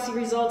biopsy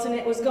results, and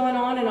it was going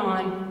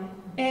on.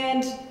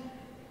 And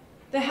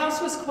the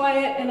house was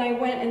quiet, and I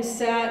went and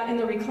sat in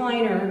the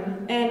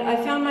recliner, and I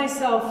found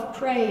myself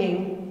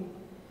praying,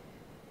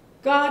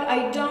 God,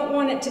 I don't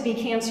want it to be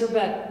cancer,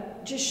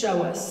 but just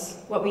show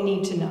us what we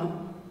need to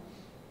know.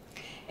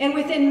 And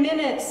within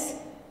minutes,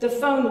 the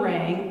phone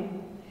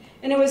rang,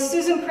 and it was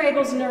Susan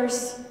Crable's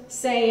nurse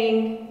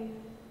saying,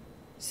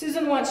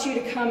 Susan wants you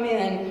to come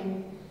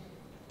in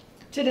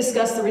to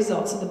discuss the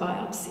results of the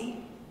biopsy.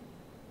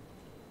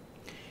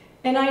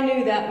 And I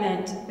knew that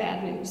meant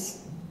bad news.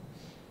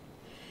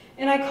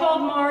 And I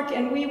called Mark,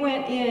 and we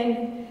went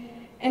in,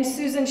 and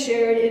Susan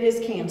shared it is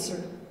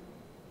cancer.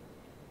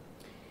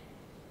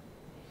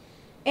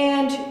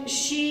 And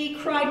she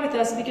cried with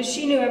us because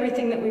she knew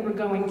everything that we were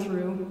going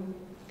through.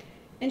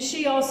 And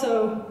she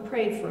also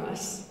prayed for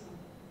us.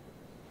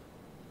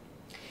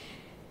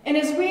 And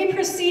as we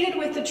proceeded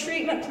with the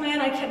treatment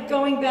plan, I kept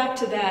going back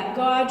to that.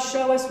 God,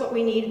 show us what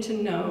we needed to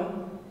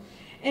know.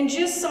 And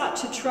just sought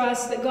to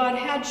trust that God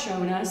had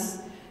shown us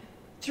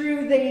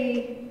through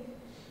the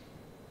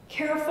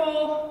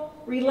careful,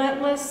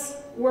 relentless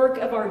work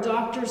of our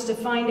doctors to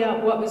find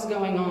out what was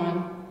going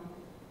on.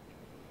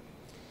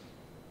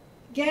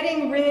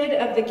 Getting rid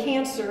of the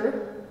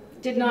cancer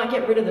did not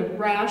get rid of the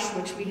rash,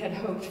 which we had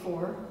hoped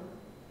for,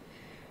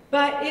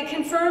 but it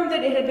confirmed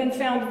that it had been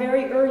found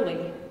very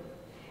early,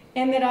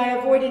 and that I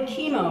avoided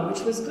chemo,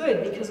 which was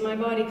good because my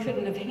body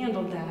couldn't have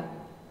handled that.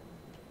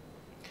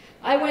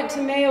 I went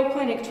to Mayo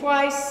Clinic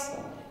twice,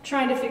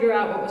 trying to figure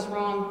out what was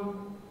wrong.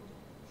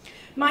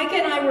 Mike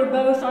and I were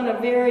both on a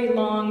very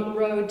long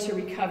road to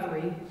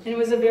recovery, and it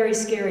was a very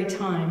scary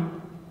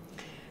time.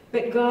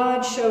 But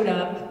God showed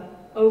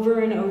up over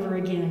and over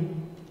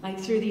again, like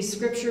through these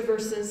scripture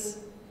verses.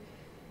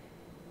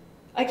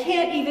 I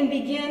can't even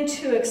begin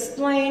to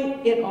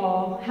explain it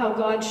all, how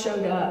God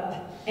showed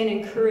up and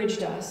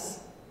encouraged us.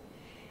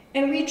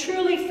 And we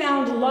truly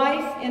found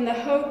life in the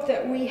hope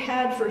that we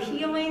had for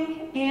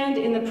healing and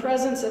in the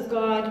presence of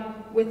God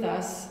with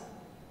us.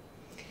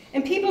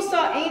 And people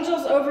saw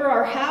angels over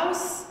our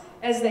house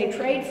as they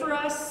prayed for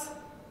us.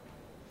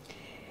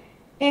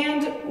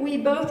 And we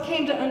both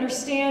came to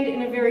understand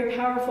in a very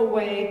powerful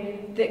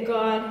way that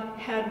God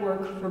had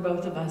work for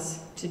both of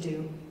us to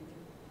do.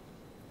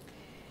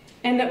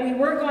 And that we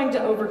were going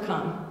to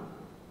overcome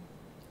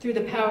through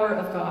the power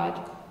of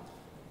God.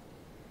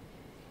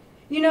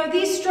 You know,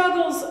 these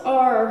struggles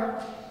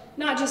are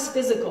not just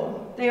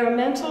physical. They are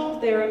mental,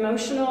 they are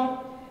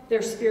emotional,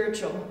 they're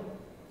spiritual.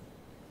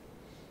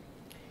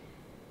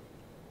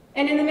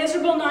 And in the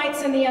miserable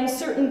nights and the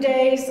uncertain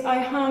days, I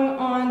hung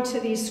on to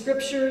these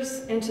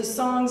scriptures and to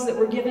songs that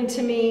were given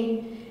to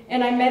me,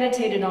 and I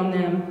meditated on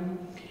them.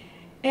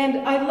 And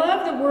I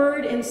love the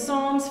word in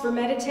Psalms for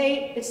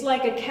meditate. It's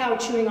like a cow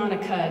chewing on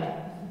a cud,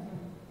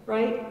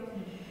 right?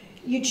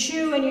 You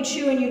chew and you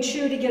chew and you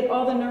chew to get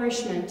all the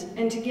nourishment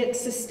and to get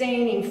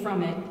sustaining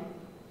from it.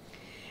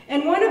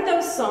 And one of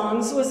those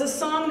songs was a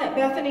song that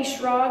Bethany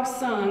Schrog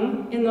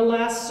sung in the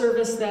last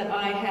service that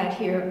I had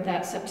here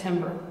that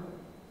September.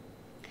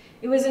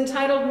 It was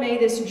entitled, May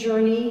This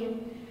Journey,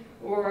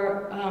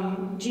 or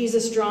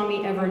Jesus Draw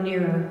Me Ever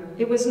Nearer.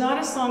 It was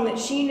not a song that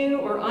she knew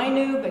or I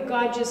knew, but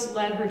God just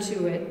led her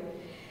to it.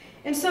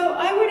 And so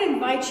I would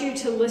invite you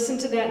to listen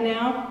to that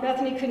now.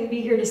 Bethany couldn't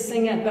be here to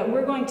sing it, but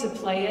we're going to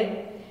play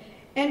it.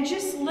 And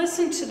just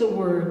listen to the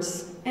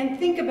words and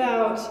think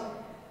about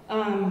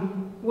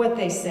what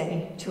they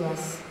say to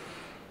us.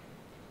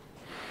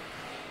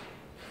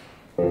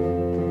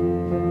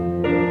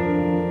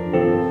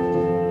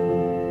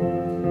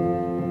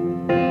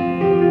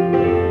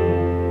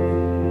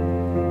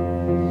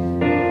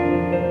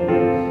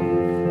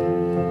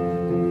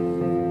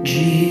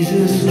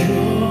 Jesus,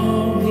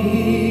 draw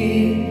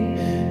me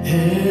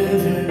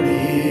ever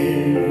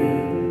nearer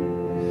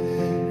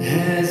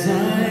as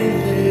I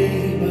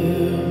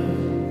labor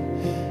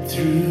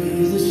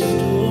through the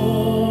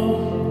storm.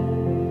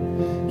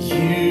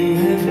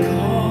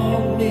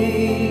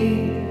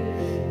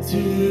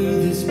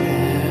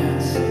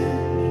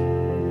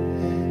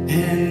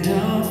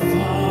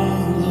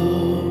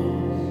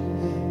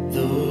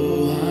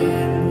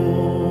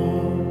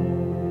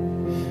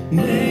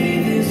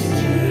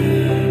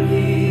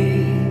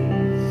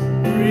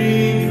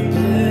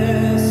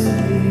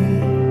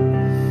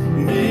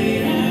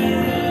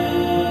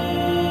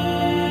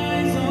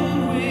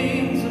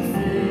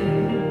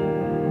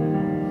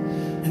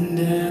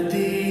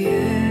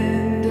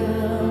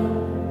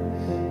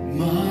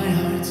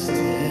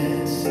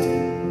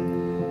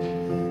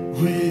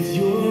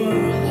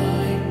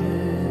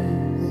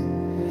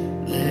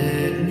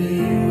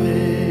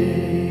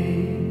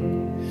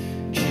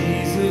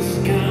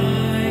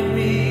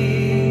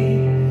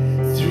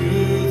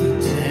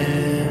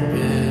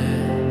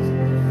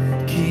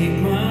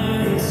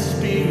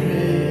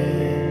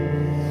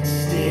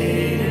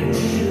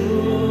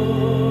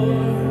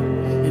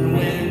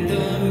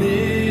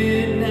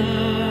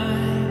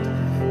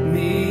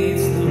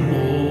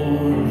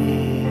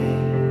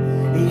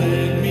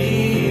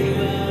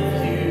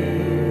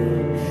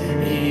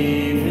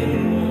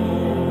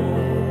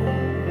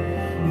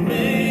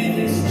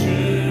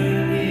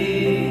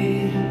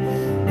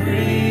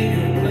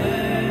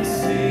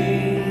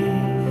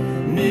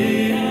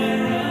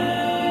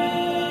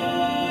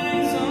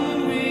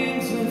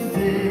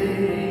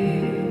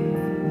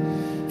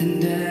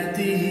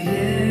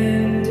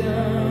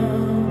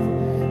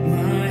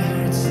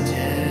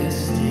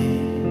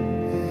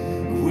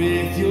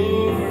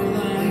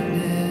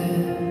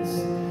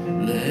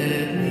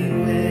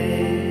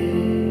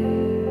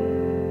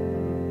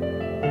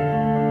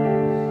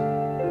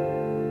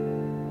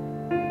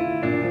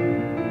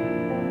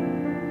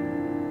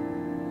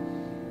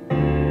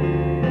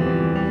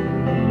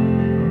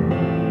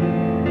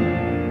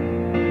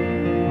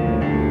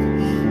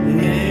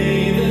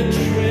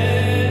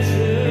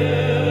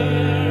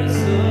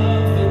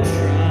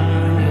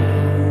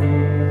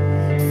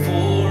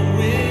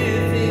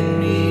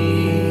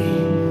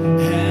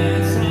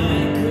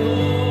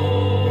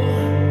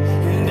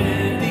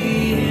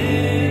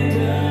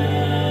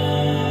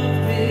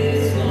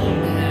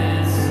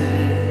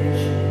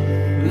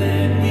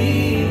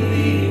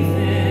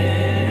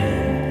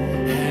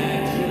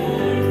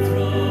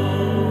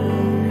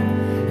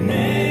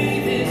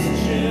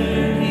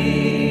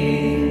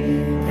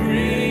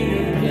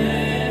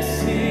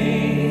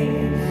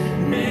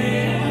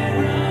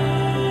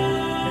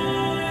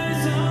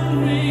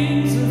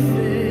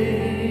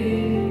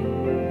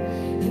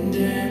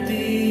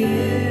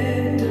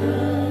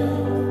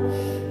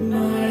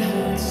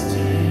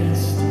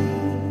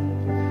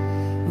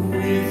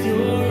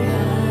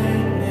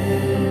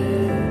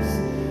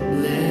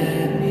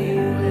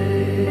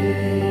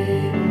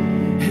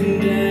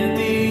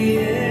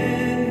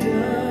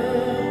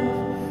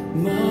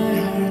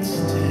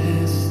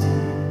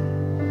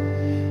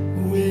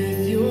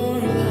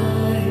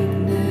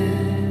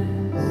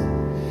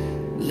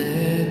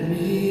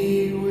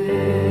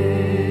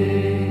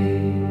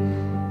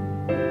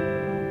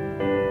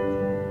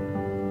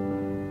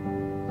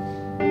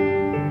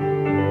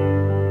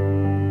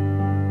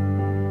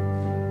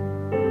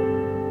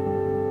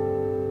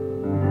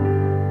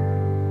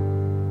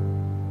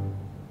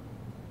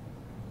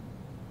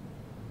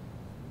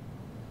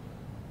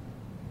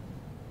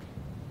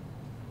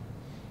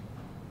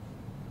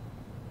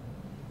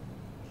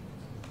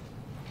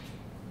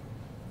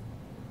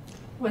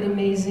 What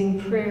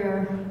amazing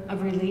prayer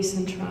of release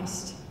and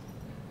trust.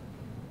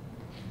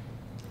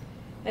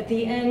 At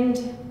the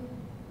end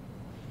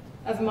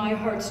of my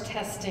heart's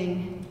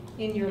testing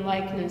in your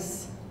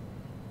likeness,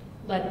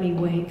 let me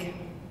wake.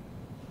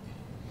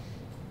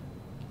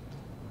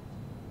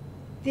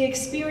 The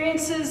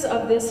experiences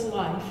of this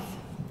life,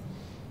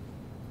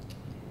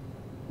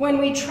 when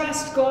we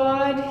trust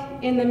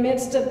God in the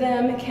midst of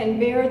them, can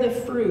bear the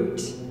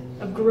fruit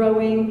of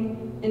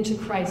growing into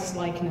Christ's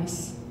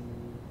likeness.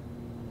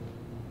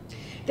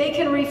 They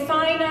can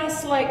refine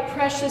us like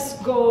precious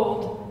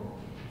gold,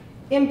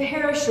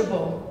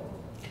 imperishable,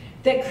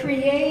 that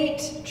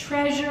create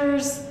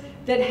treasures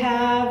that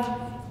have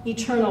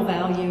eternal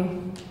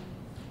value.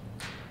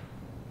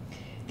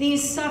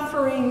 These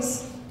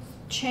sufferings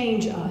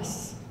change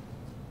us.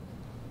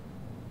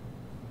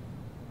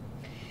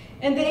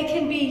 And they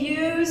can be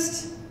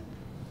used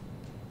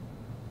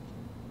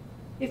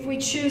if we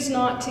choose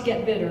not to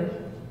get bitter,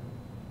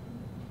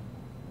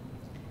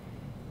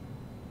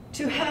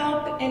 to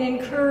help and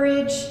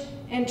encourage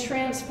and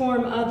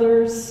transform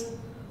others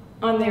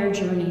on their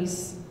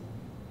journeys.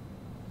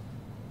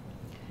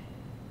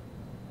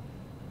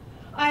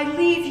 I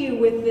leave you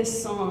with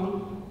this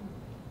song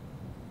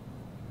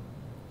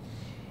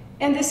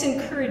and this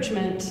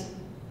encouragement,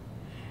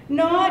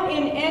 not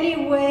in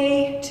any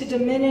way to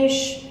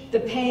diminish the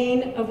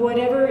pain of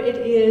whatever it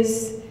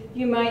is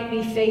you might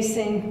be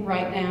facing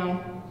right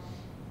now.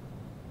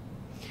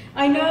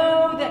 I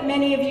know that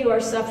many of you are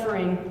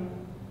suffering,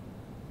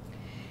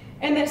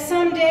 and that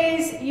some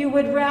days you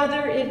would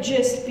rather it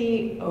just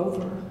be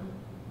over.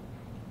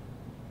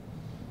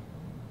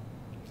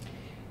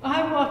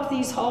 I walked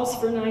these halls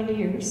for 9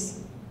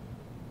 years.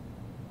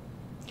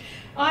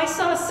 I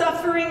saw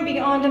suffering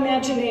beyond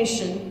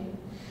imagination,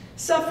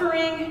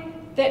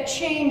 suffering that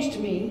changed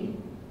me.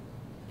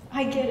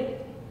 I get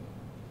it.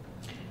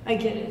 I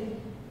get it.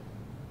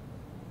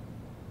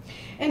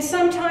 And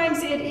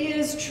sometimes it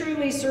is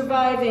truly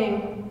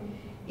surviving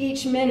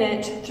each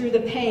minute through the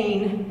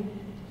pain,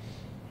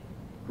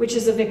 which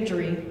is a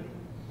victory.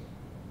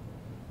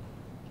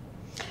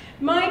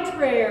 My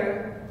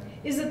prayer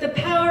is that the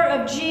power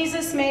of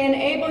Jesus may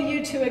enable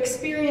you to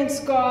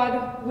experience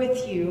God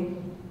with you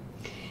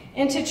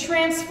and to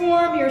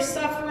transform your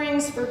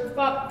sufferings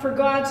for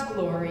God's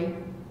glory.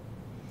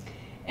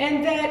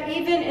 And that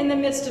even in the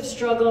midst of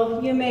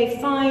struggle, you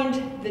may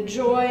find the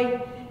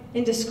joy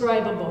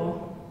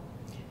indescribable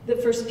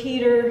that 1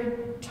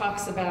 Peter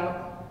talks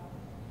about.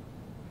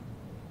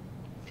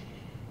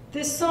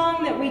 This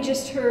song that we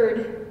just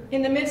heard,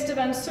 in the midst of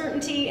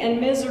uncertainty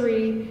and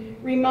misery,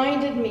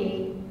 reminded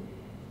me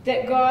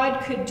that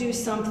God could do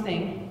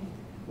something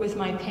with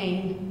my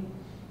pain.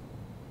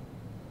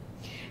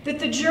 That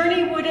the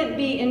journey wouldn't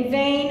be in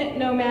vain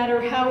no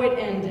matter how it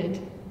ended.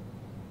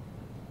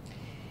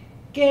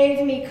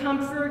 Gave me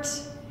comfort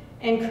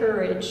and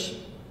courage,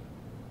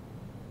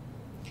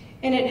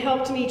 and it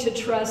helped me to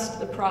trust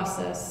the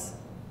process.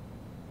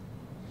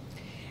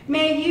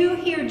 May you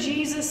hear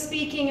Jesus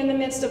speaking in the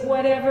midst of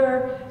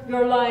whatever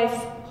your life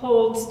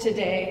holds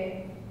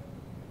today.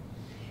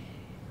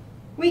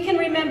 We can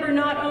remember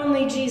not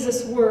only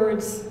Jesus'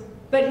 words,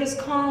 but his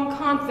calm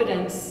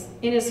confidence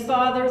in his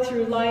Father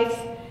through life,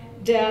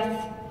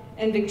 death,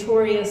 and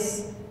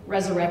victorious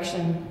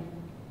resurrection.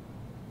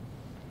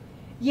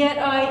 Yet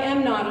I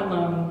am not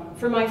alone,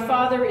 for my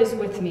Father is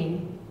with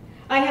me.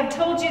 I have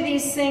told you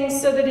these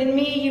things so that in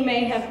me you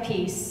may have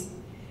peace.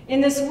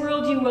 In this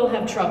world you will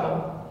have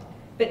trouble,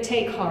 but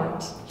take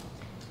heart.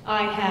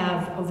 I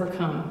have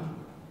overcome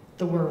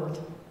the world.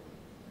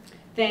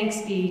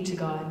 Thanks be to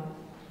God.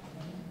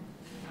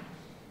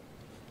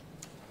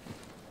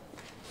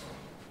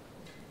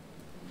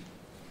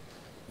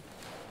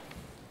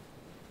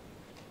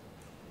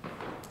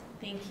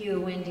 Thank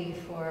you, Wendy,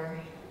 for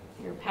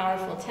your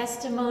powerful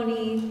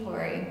testimony,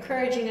 for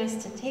encouraging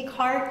us to take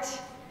heart,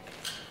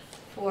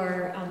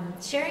 for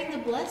sharing the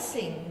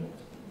blessing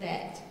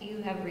that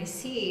you have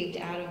received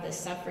out of the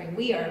suffering.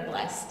 We are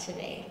blessed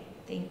today.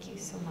 Thank you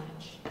so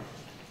much.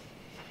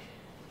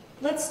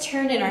 Let's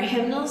turn in our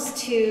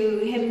hymnals to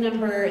hymn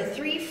number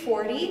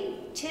 340,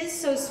 "'Tis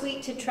So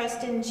Sweet to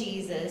Trust in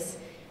Jesus."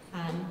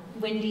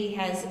 Wendy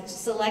has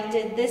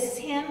selected this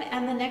hymn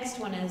and the next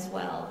one as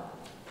well.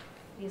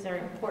 These are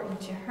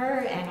important to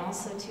her and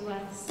also to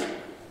us.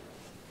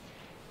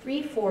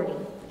 340.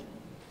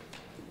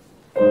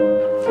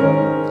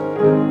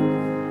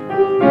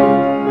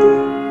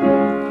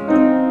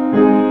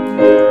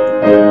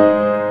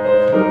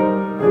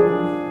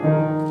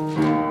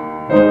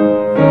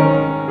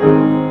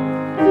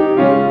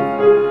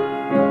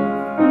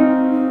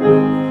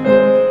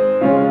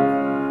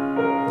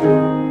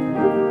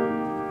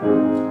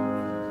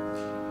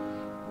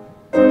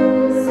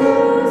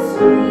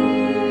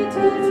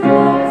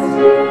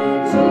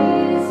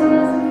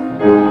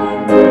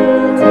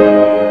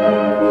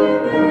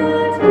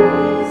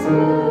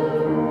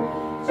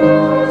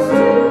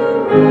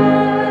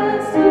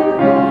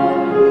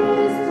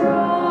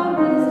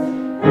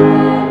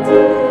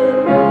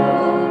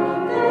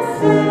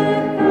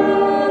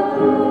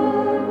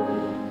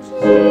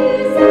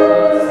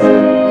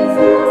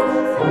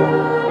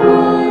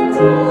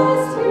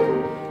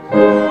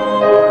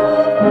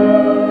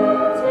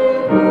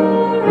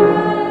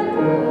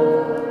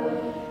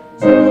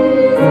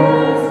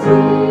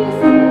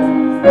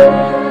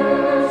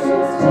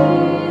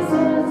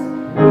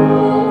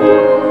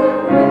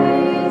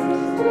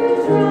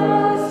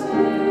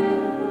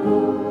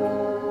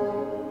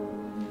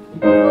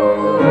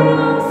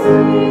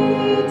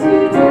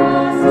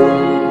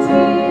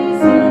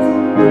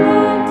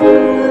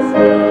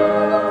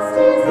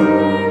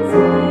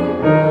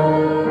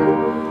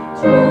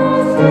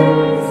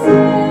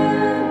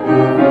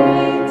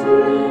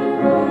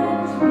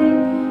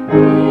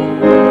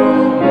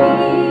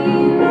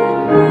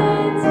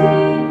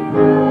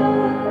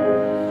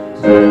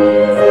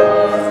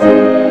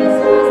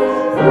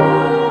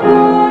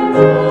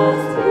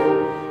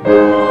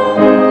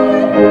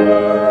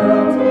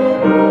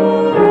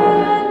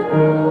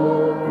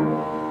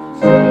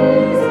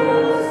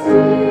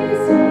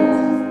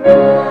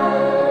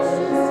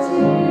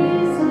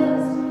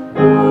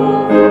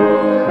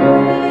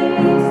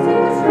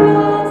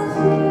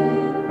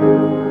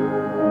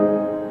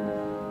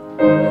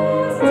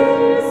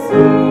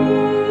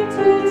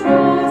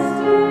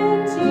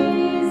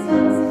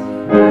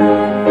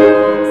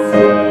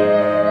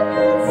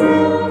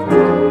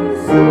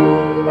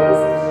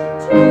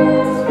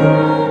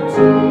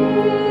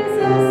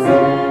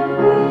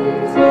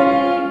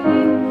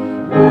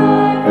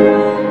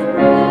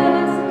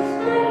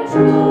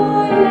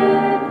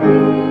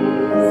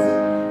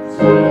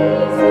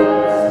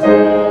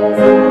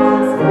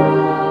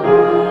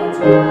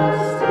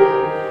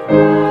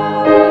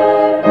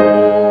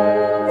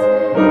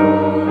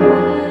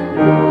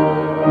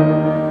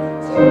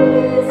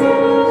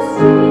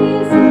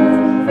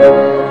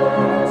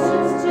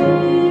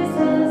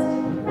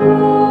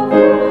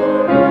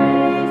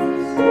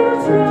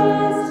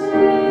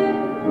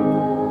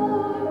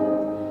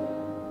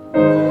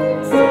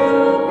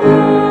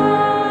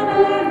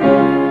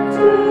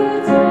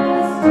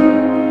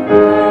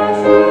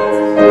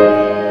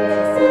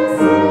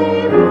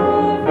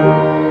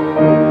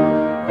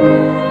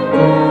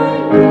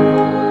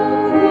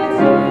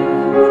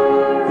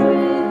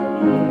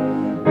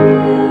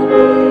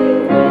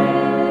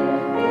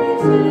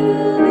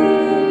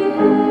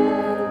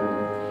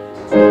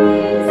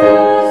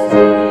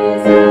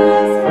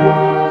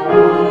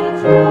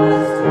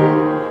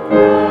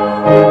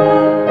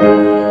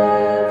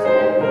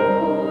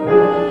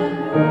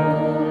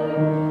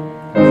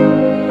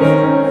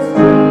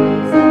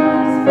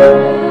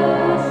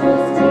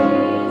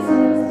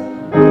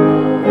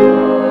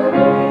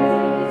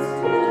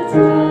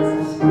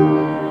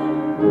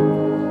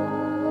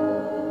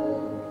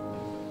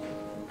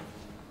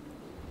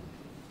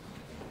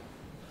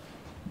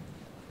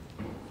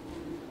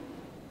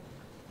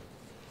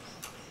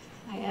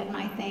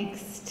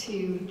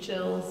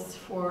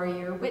 for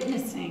your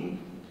witnessing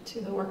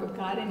to the work of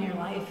God in your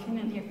life and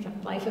in your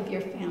life of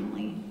your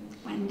family.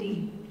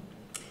 Wendy.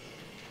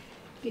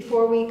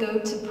 Before we go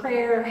to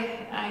prayer,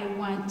 I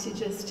want to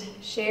just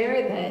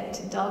share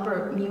that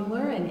Delbert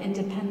Mueller, an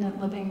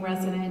independent living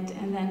resident,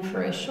 and then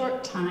for a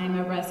short time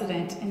a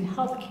resident in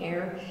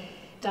healthcare,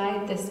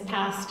 died this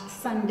past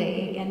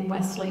Sunday in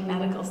Wesley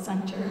Medical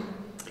Center.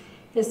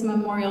 His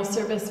memorial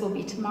service will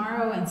be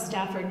tomorrow in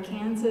Stafford,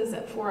 Kansas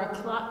at 4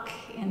 o'clock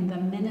in the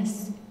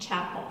Minnis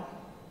Chapel.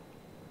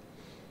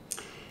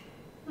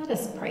 Let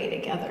us pray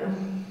together.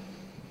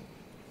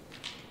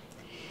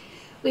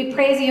 We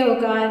praise you,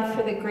 O God,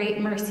 for the great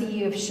mercy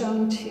you have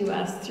shown to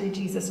us through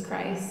Jesus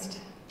Christ.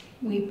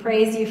 We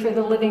praise you for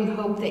the living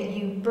hope that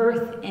you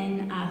birth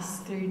in us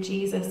through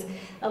Jesus,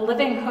 a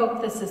living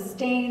hope that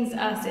sustains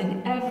us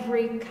in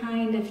every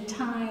kind of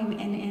time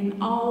and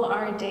in all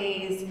our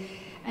days,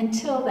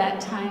 until that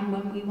time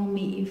when we will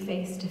meet you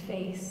face to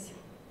face.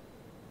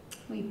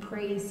 We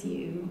praise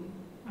you,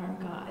 our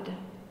God.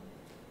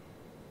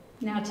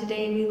 Now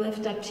today we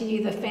lift up to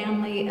you the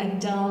family of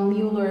Del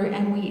Mueller,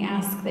 and we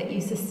ask that you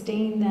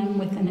sustain them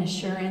with an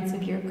assurance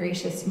of your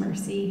gracious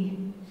mercy.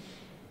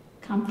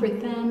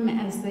 Comfort them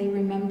as they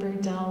remember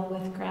Del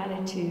with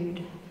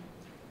gratitude.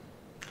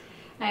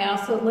 I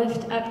also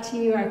lift up to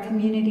you our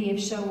community of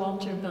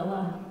Showalter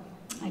Villa.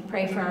 I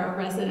pray for our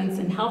residents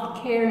in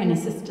healthcare and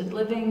assisted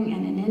living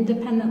and in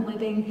independent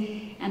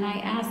living, and I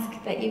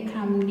ask that you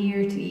come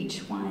near to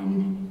each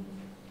one.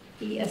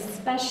 Be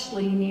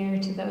especially near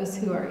to those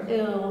who are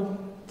ill,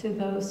 to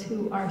those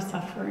who are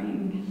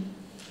suffering.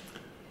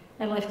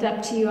 I lift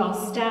up to you all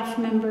staff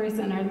members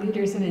and our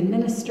leaders and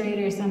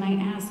administrators, and I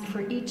ask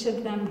for each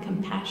of them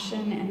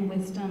compassion and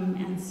wisdom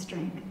and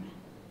strength.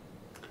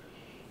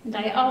 And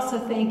I also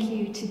thank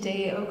you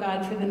today, O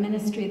God, for the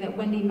ministry that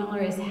Wendy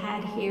Miller has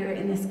had here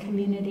in this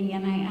community,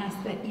 and I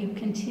ask that you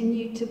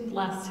continue to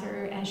bless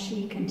her as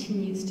she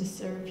continues to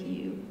serve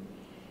you.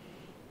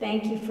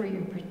 Thank you for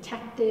your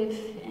protective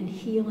and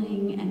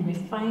healing and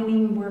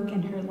refining work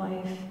in her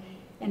life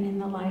and in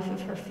the life of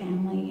her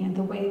family and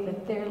the way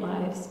that their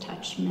lives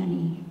touch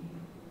many.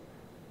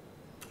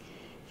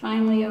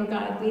 Finally, O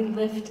God, we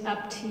lift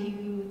up to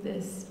you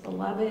this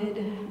beloved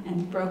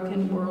and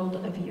broken world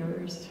of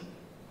yours.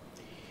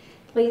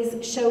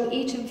 Please show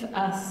each of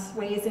us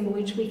ways in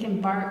which we can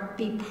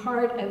be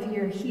part of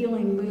your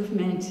healing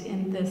movement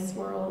in this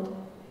world.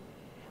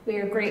 We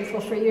are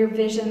grateful for your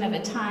vision of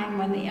a time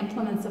when the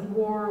implements of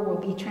war will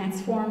be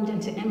transformed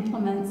into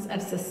implements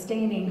of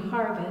sustaining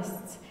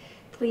harvests.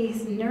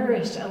 Please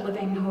nourish a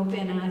living hope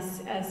in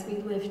us as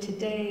we live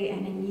today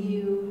and in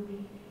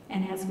you,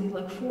 and as we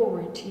look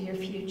forward to your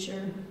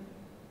future.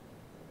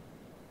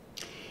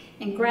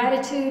 In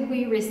gratitude,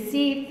 we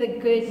receive the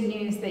good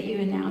news that you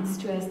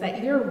announced to us,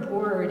 that your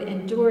word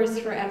endures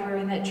forever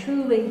and that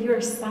truly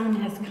your Son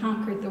has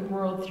conquered the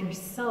world through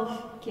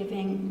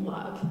self-giving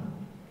love.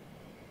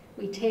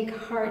 We take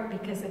heart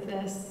because of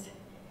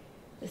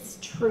this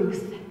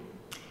truth,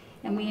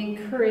 and we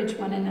encourage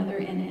one another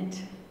in it.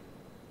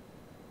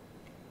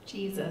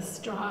 Jesus,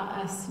 draw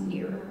us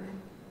nearer.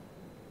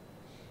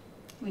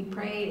 We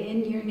pray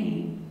in your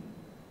name.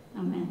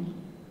 Amen.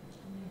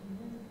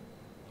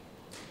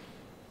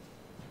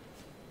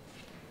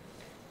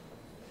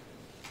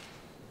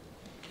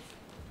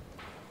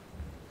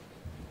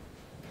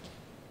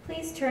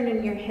 Please turn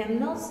in your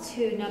hymnals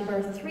to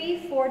number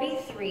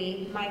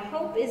 343, My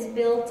Hope is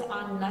Built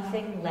on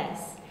Nothing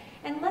Less.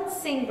 And let's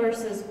sing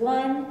verses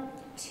 1,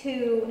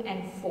 2,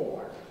 and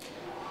 4.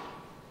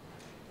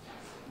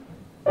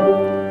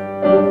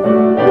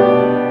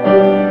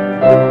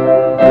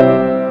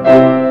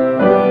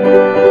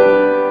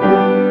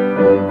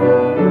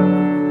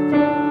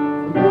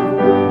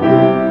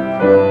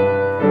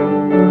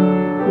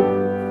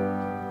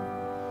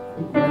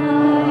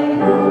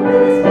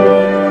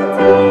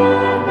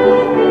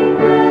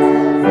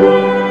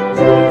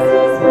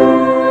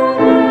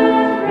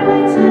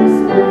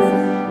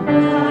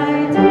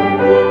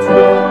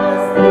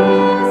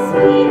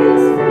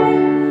 Sweetest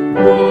friend, in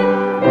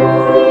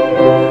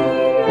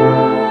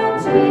glory,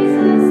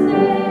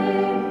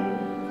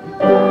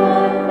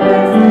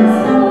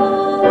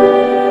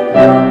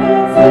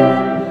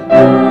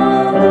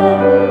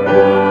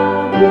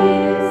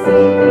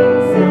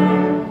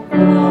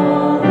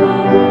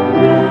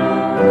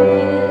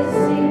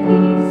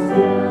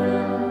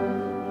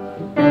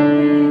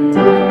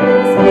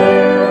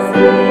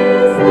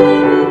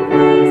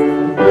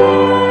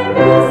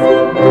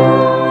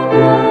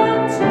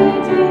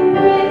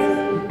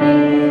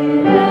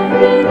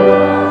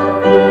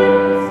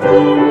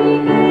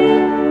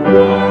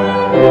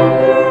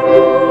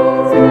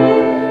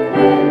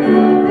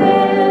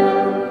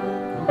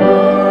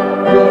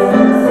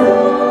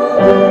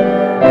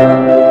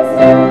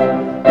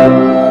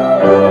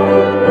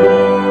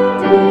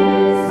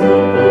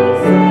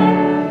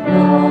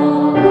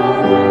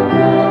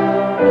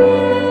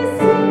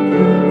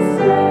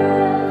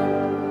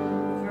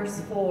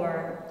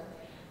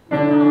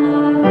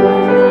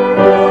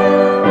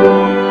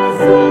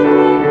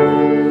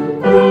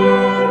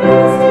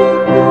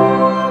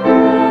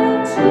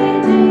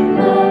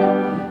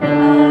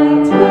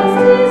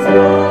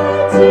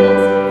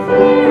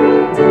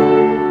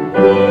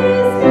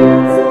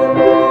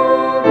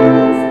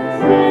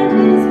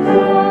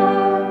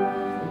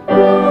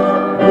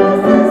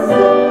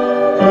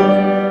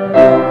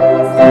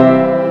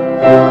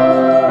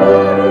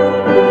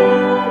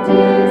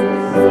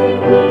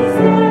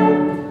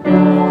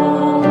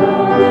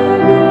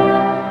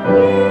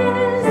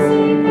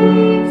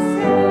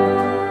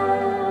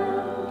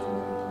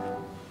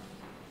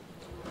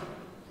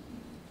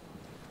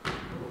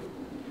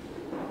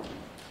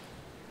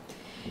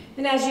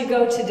 And as you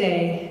go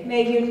today,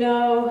 may you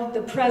know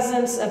the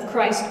presence of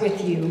Christ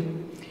with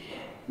you.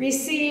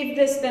 Receive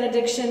this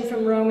benediction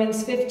from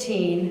Romans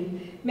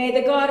 15. May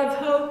the God of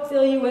hope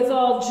fill you with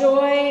all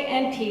joy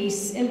and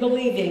peace in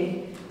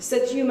believing, so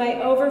that you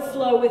may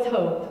overflow with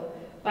hope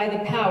by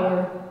the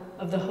power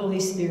of the Holy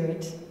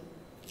Spirit.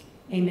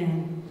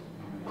 Amen.